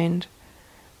mind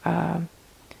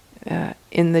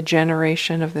in the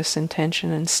generation of this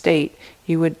intention and state,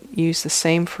 you would use the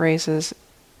same phrases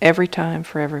every time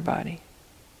for everybody.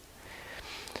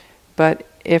 But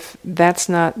if that's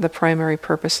not the primary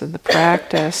purpose of the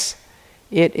practice,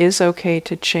 it is okay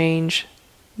to change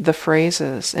the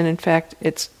phrases. And in fact,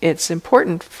 it's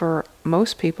important for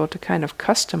most people to kind of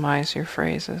customize your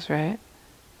phrases, right?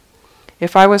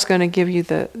 If I was going to give you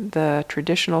the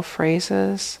traditional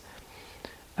phrases,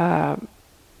 in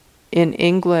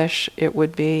English it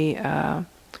would be,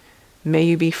 may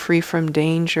you be free from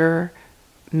danger,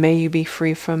 may you be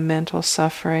free from mental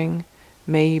suffering,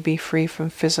 may you be free from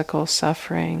physical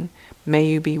suffering, may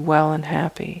you be well and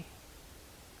happy.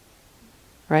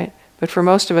 Right? But for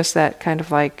most of us, that kind of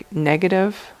like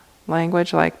negative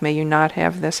language, like may you not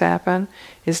have this happen,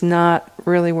 is not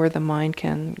really where the mind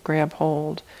can grab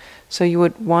hold. So you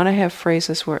would want to have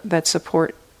phrases that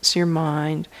supports your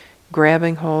mind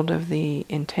grabbing hold of the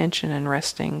intention and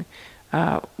resting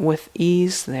with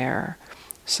ease there.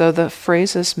 So the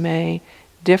phrases may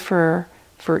differ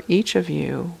for each of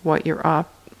you, what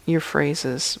your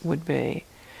phrases would be.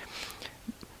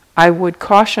 I would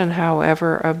caution,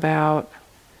 however, about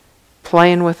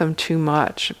playing with them too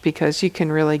much, because you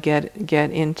can really get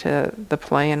into the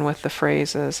playing with the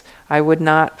phrases. I would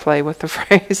not play with the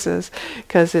phrases,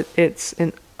 because it's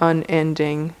an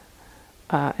unending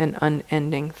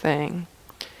thing.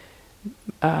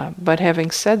 But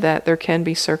having said that, there can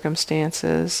be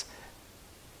circumstances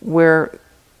where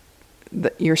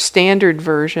your standard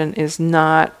version is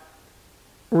not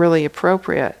really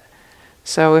appropriate.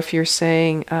 So if you're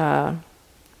saying,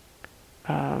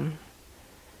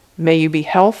 may you be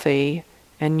healthy,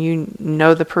 and you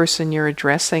know the person you're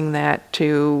addressing that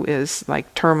to is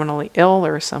like terminally ill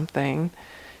or something,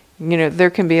 you know, there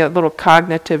can be a little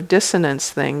cognitive dissonance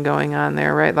thing going on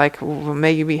there, right? Like, well,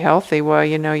 may you be healthy. Well,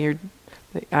 you know,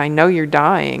 I know you're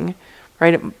dying,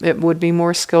 right? It would be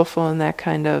more skillful in that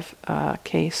kind of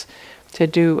case to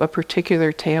do a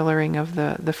particular tailoring of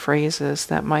the phrases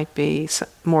that might be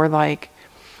more like,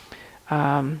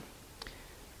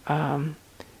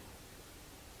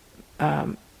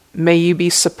 may you be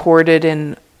supported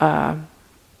in,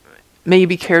 may you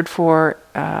be cared for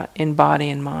in body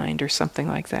and mind, or something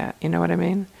like that. You know what I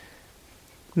mean?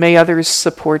 May others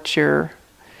support you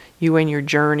in your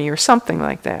journey, or something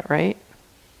like that, right?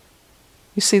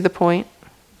 You see the point?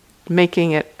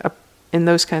 Making it, in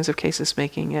those kinds of cases,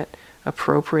 making it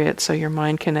appropriate so your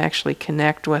mind can actually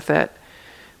connect with it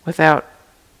without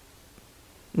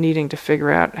needing to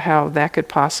figure out how that could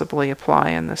possibly apply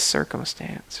in this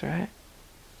circumstance, right?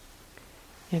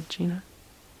 Yeah, Gina?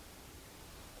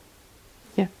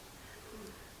 Yeah. It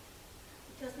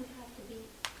doesn't have to be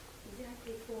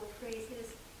exactly 4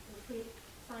 phrases. If we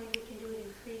find we can do it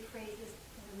in 3 phrases,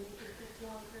 and make it a bit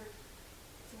longer.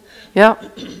 Yeah,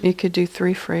 you could do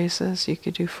 3 phrases, you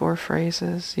could do 4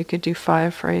 phrases, you could do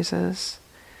 5 phrases.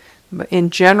 But in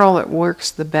general, it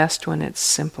works the best when it's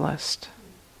simplest.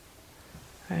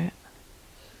 Right?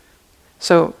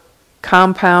 So,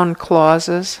 compound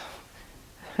clauses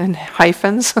and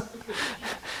hyphens,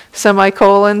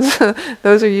 semicolons,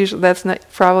 those are usually, that's not,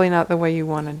 probably not the way you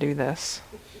want to do this.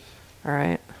 All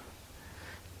right?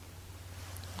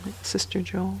 Sister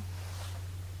Joel?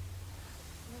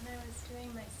 When I was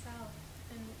doing myself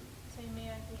and saying, may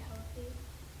I be healthy,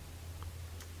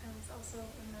 I was also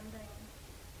remembering,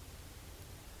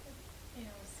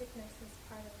 sickness is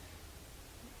part of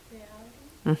reality.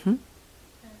 Mm-hmm.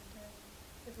 And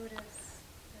the Buddha's,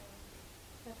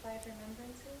 the 5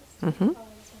 remembrances, Mm-hmm.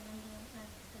 always remember I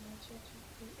have the nature to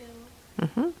be ill,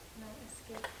 Mm-hmm. not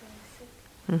escape being sick.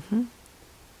 Mm-hmm.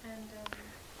 And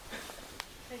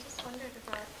I just wondered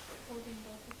about holding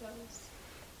both of those.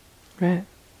 Right.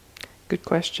 Good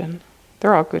question.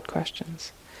 They're all good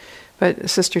questions. But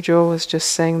Sister Jewel was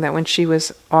just saying that when she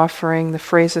was offering the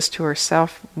phrases to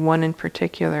herself, one in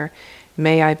particular,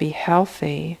 may I be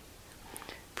healthy,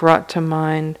 brought to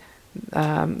mind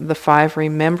the 5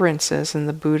 remembrances and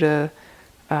the Buddha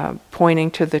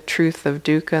pointing to the truth of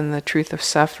dukkha and the truth of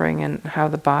suffering, and how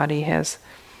the body has,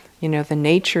 the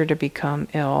nature to become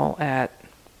ill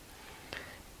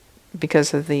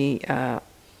because of the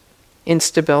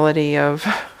instability of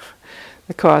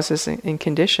the causes and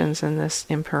conditions in this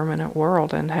impermanent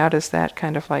world. And how does that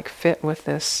kind of like fit with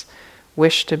this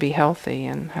wish to be healthy,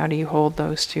 and how do you hold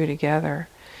those two together?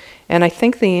 And I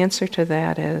think the answer to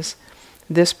that is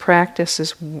this practice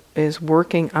is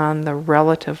working on the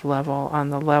relative level, on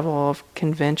the level of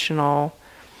conventional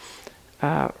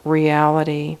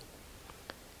reality.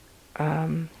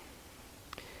 And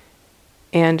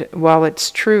while it's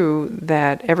true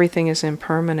that everything is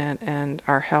impermanent and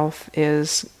our health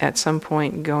is at some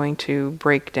point going to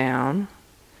break down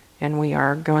and we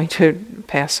are going to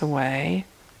pass away,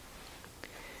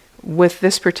 with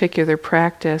this particular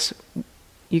practice,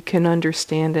 you can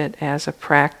understand it as a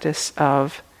practice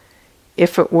of,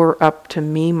 if it were up to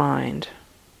me mind.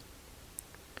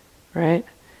 Right?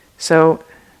 So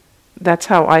that's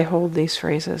how I hold these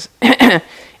phrases.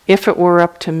 If it were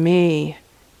up to me,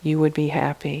 you would be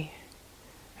happy.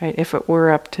 Right? If it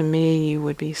were up to me, you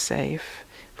would be safe.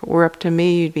 If it were up to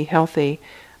me, you'd be healthy.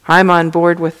 I'm on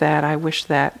board with that. I wish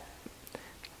that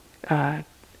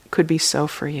could be so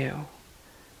for you.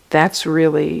 That's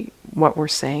really what we're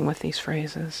saying with these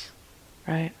phrases,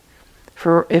 right?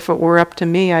 For if it were up to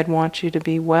me, I'd want you to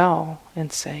be well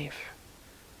and safe.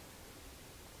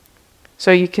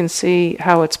 So you can see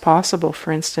how it's possible,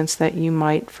 for instance, that you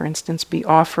might, for instance, be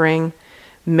offering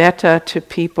metta to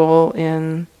people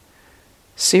in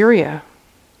Syria.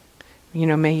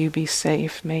 May you be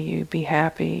safe, may you be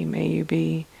happy, may you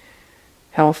be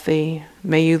healthy,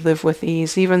 may you live with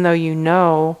ease, even though you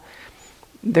know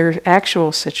their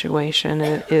actual situation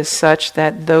is such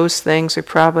that those things are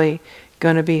probably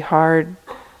going to be hard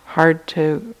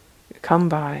to come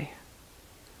by.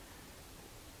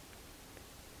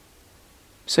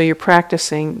 So you're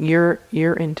practicing your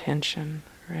intention,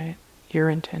 right? Your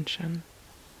intention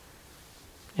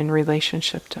in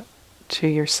relationship to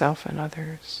yourself and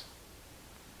others.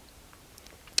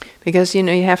 Because, you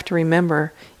have to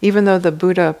remember, even though the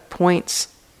Buddha points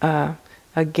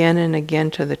again and again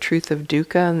to the truth of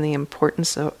dukkha and the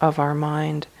importance of our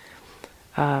mind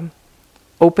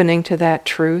opening to that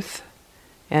truth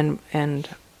and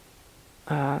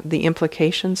the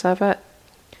implications of it,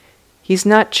 he's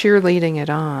not cheerleading it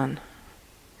on,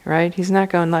 right? He's not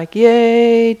going like,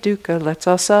 yay, dukkha, let's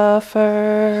all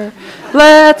suffer,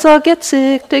 let's all get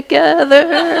sick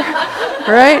together,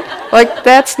 right? Like,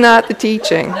 that's not the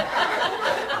teaching,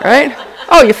 right?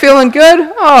 Oh, you feeling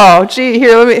good? Oh, gee,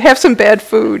 here, let me have some bad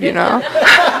food,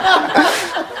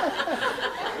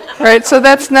 Right? So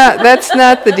that's not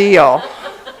the deal,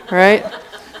 right?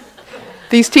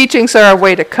 These teachings are a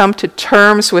way to come to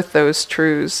terms with those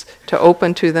truths, to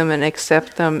open to them and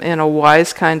accept them in a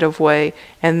wise kind of way,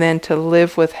 and then to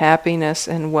live with happiness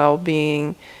and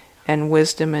well-being and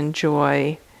wisdom and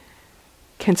joy,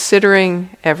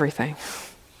 considering everything,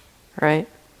 right?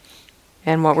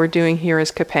 And what we're doing here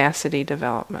is capacity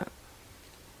development.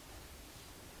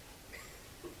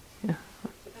 Yeah.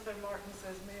 And then Martin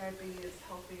says, may I be as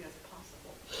healthy as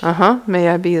possible. May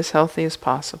I be as healthy as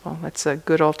possible. That's a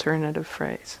good alternative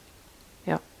phrase.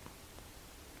 Yep.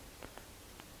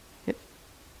 Yep.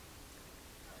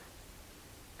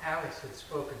 Alice had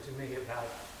spoken to me about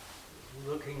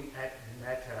looking at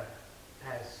metta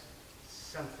as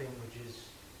something which is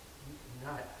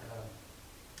not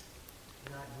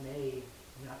made,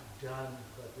 not done,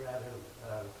 but rather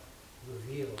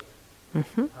revealed,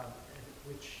 Mm-hmm.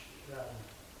 which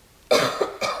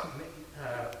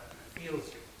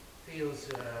feels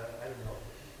I don't know,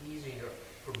 easier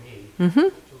for me Mm-hmm.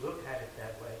 to look at it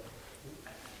that way.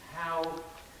 How,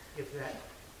 if that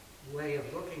way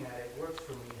of looking at it works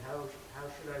for me, how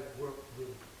should I work with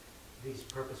these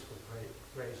purposeful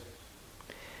phrases?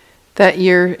 That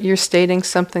you're stating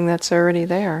something that's already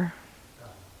there.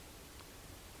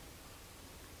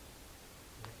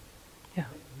 Yeah.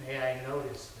 May I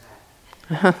notice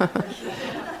that?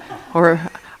 Or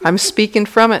I'm speaking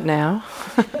from it now.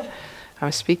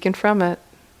 I'm speaking from it.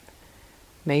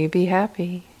 May you be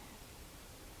happy.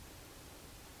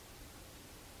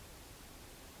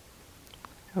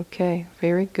 Okay,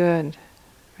 very good.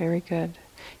 Very good.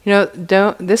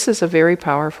 This is a very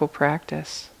powerful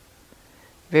practice.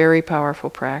 Very powerful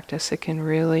practice. It can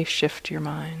really shift your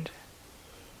mind.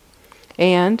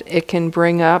 And it can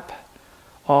bring up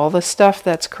all the stuff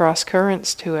that's cross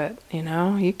currents to it.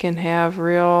 You can have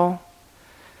real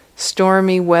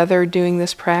stormy weather doing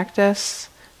this practice,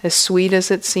 as sweet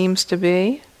as it seems to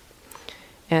be.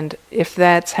 And if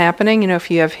that's happening, if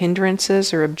you have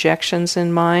hindrances or objections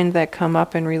in mind that come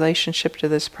up in relationship to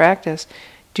this practice,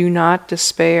 do not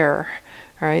despair.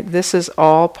 All right, this is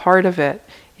all part of it.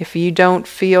 If you don't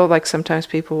feel, like sometimes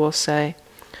people will say,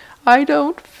 I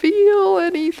don't feel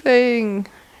anything,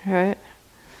 right?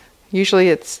 Usually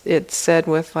it's said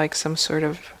with like some sort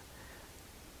of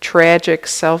tragic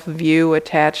self-view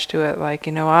attached to it, like,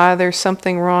 there's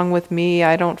something wrong with me,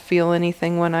 I don't feel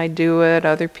anything when I do it,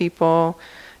 other people,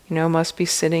 must be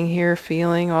sitting here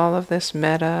feeling all of this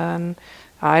metta, and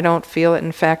I don't feel it.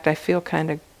 In fact, I feel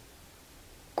kind of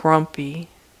grumpy.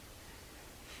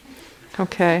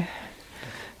 Okay.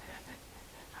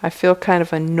 I feel kind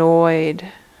of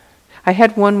annoyed. I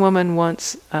had one woman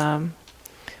once, when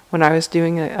I was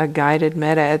doing a guided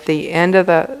metta, at the end of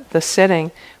the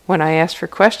sitting, when I asked for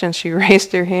questions, she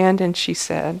raised her hand and she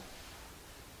said,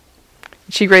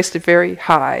 she raised it very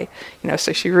high,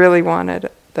 so she really wanted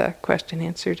the question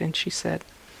answered, and she said,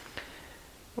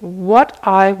 what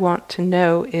I want to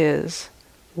know is,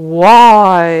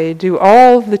 why do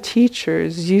all the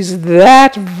teachers use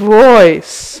that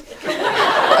voice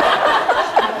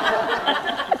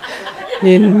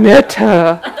in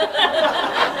metta?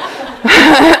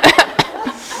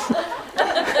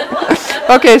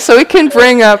 Okay, so it can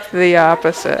bring up the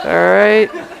opposite, all right?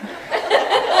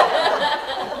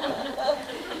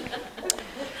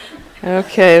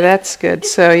 Okay, that's good.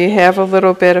 So you have a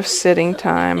little bit of sitting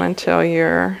time until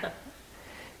your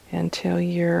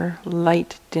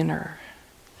light dinner.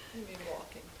 You mean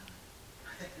walking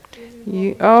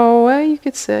time? Well, you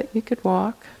could sit, you could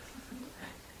walk.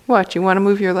 What, you want to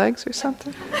move your legs or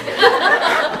something?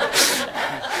 Let's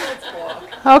walk.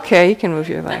 Okay, you can move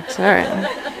your legs. All right.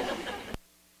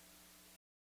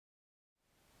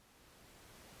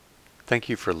 Thank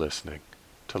you for listening.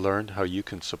 To learn how you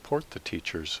can support the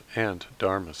teachers and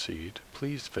Dharma Seed,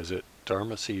 please visit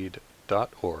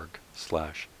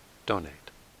dharmaseed.org/donate.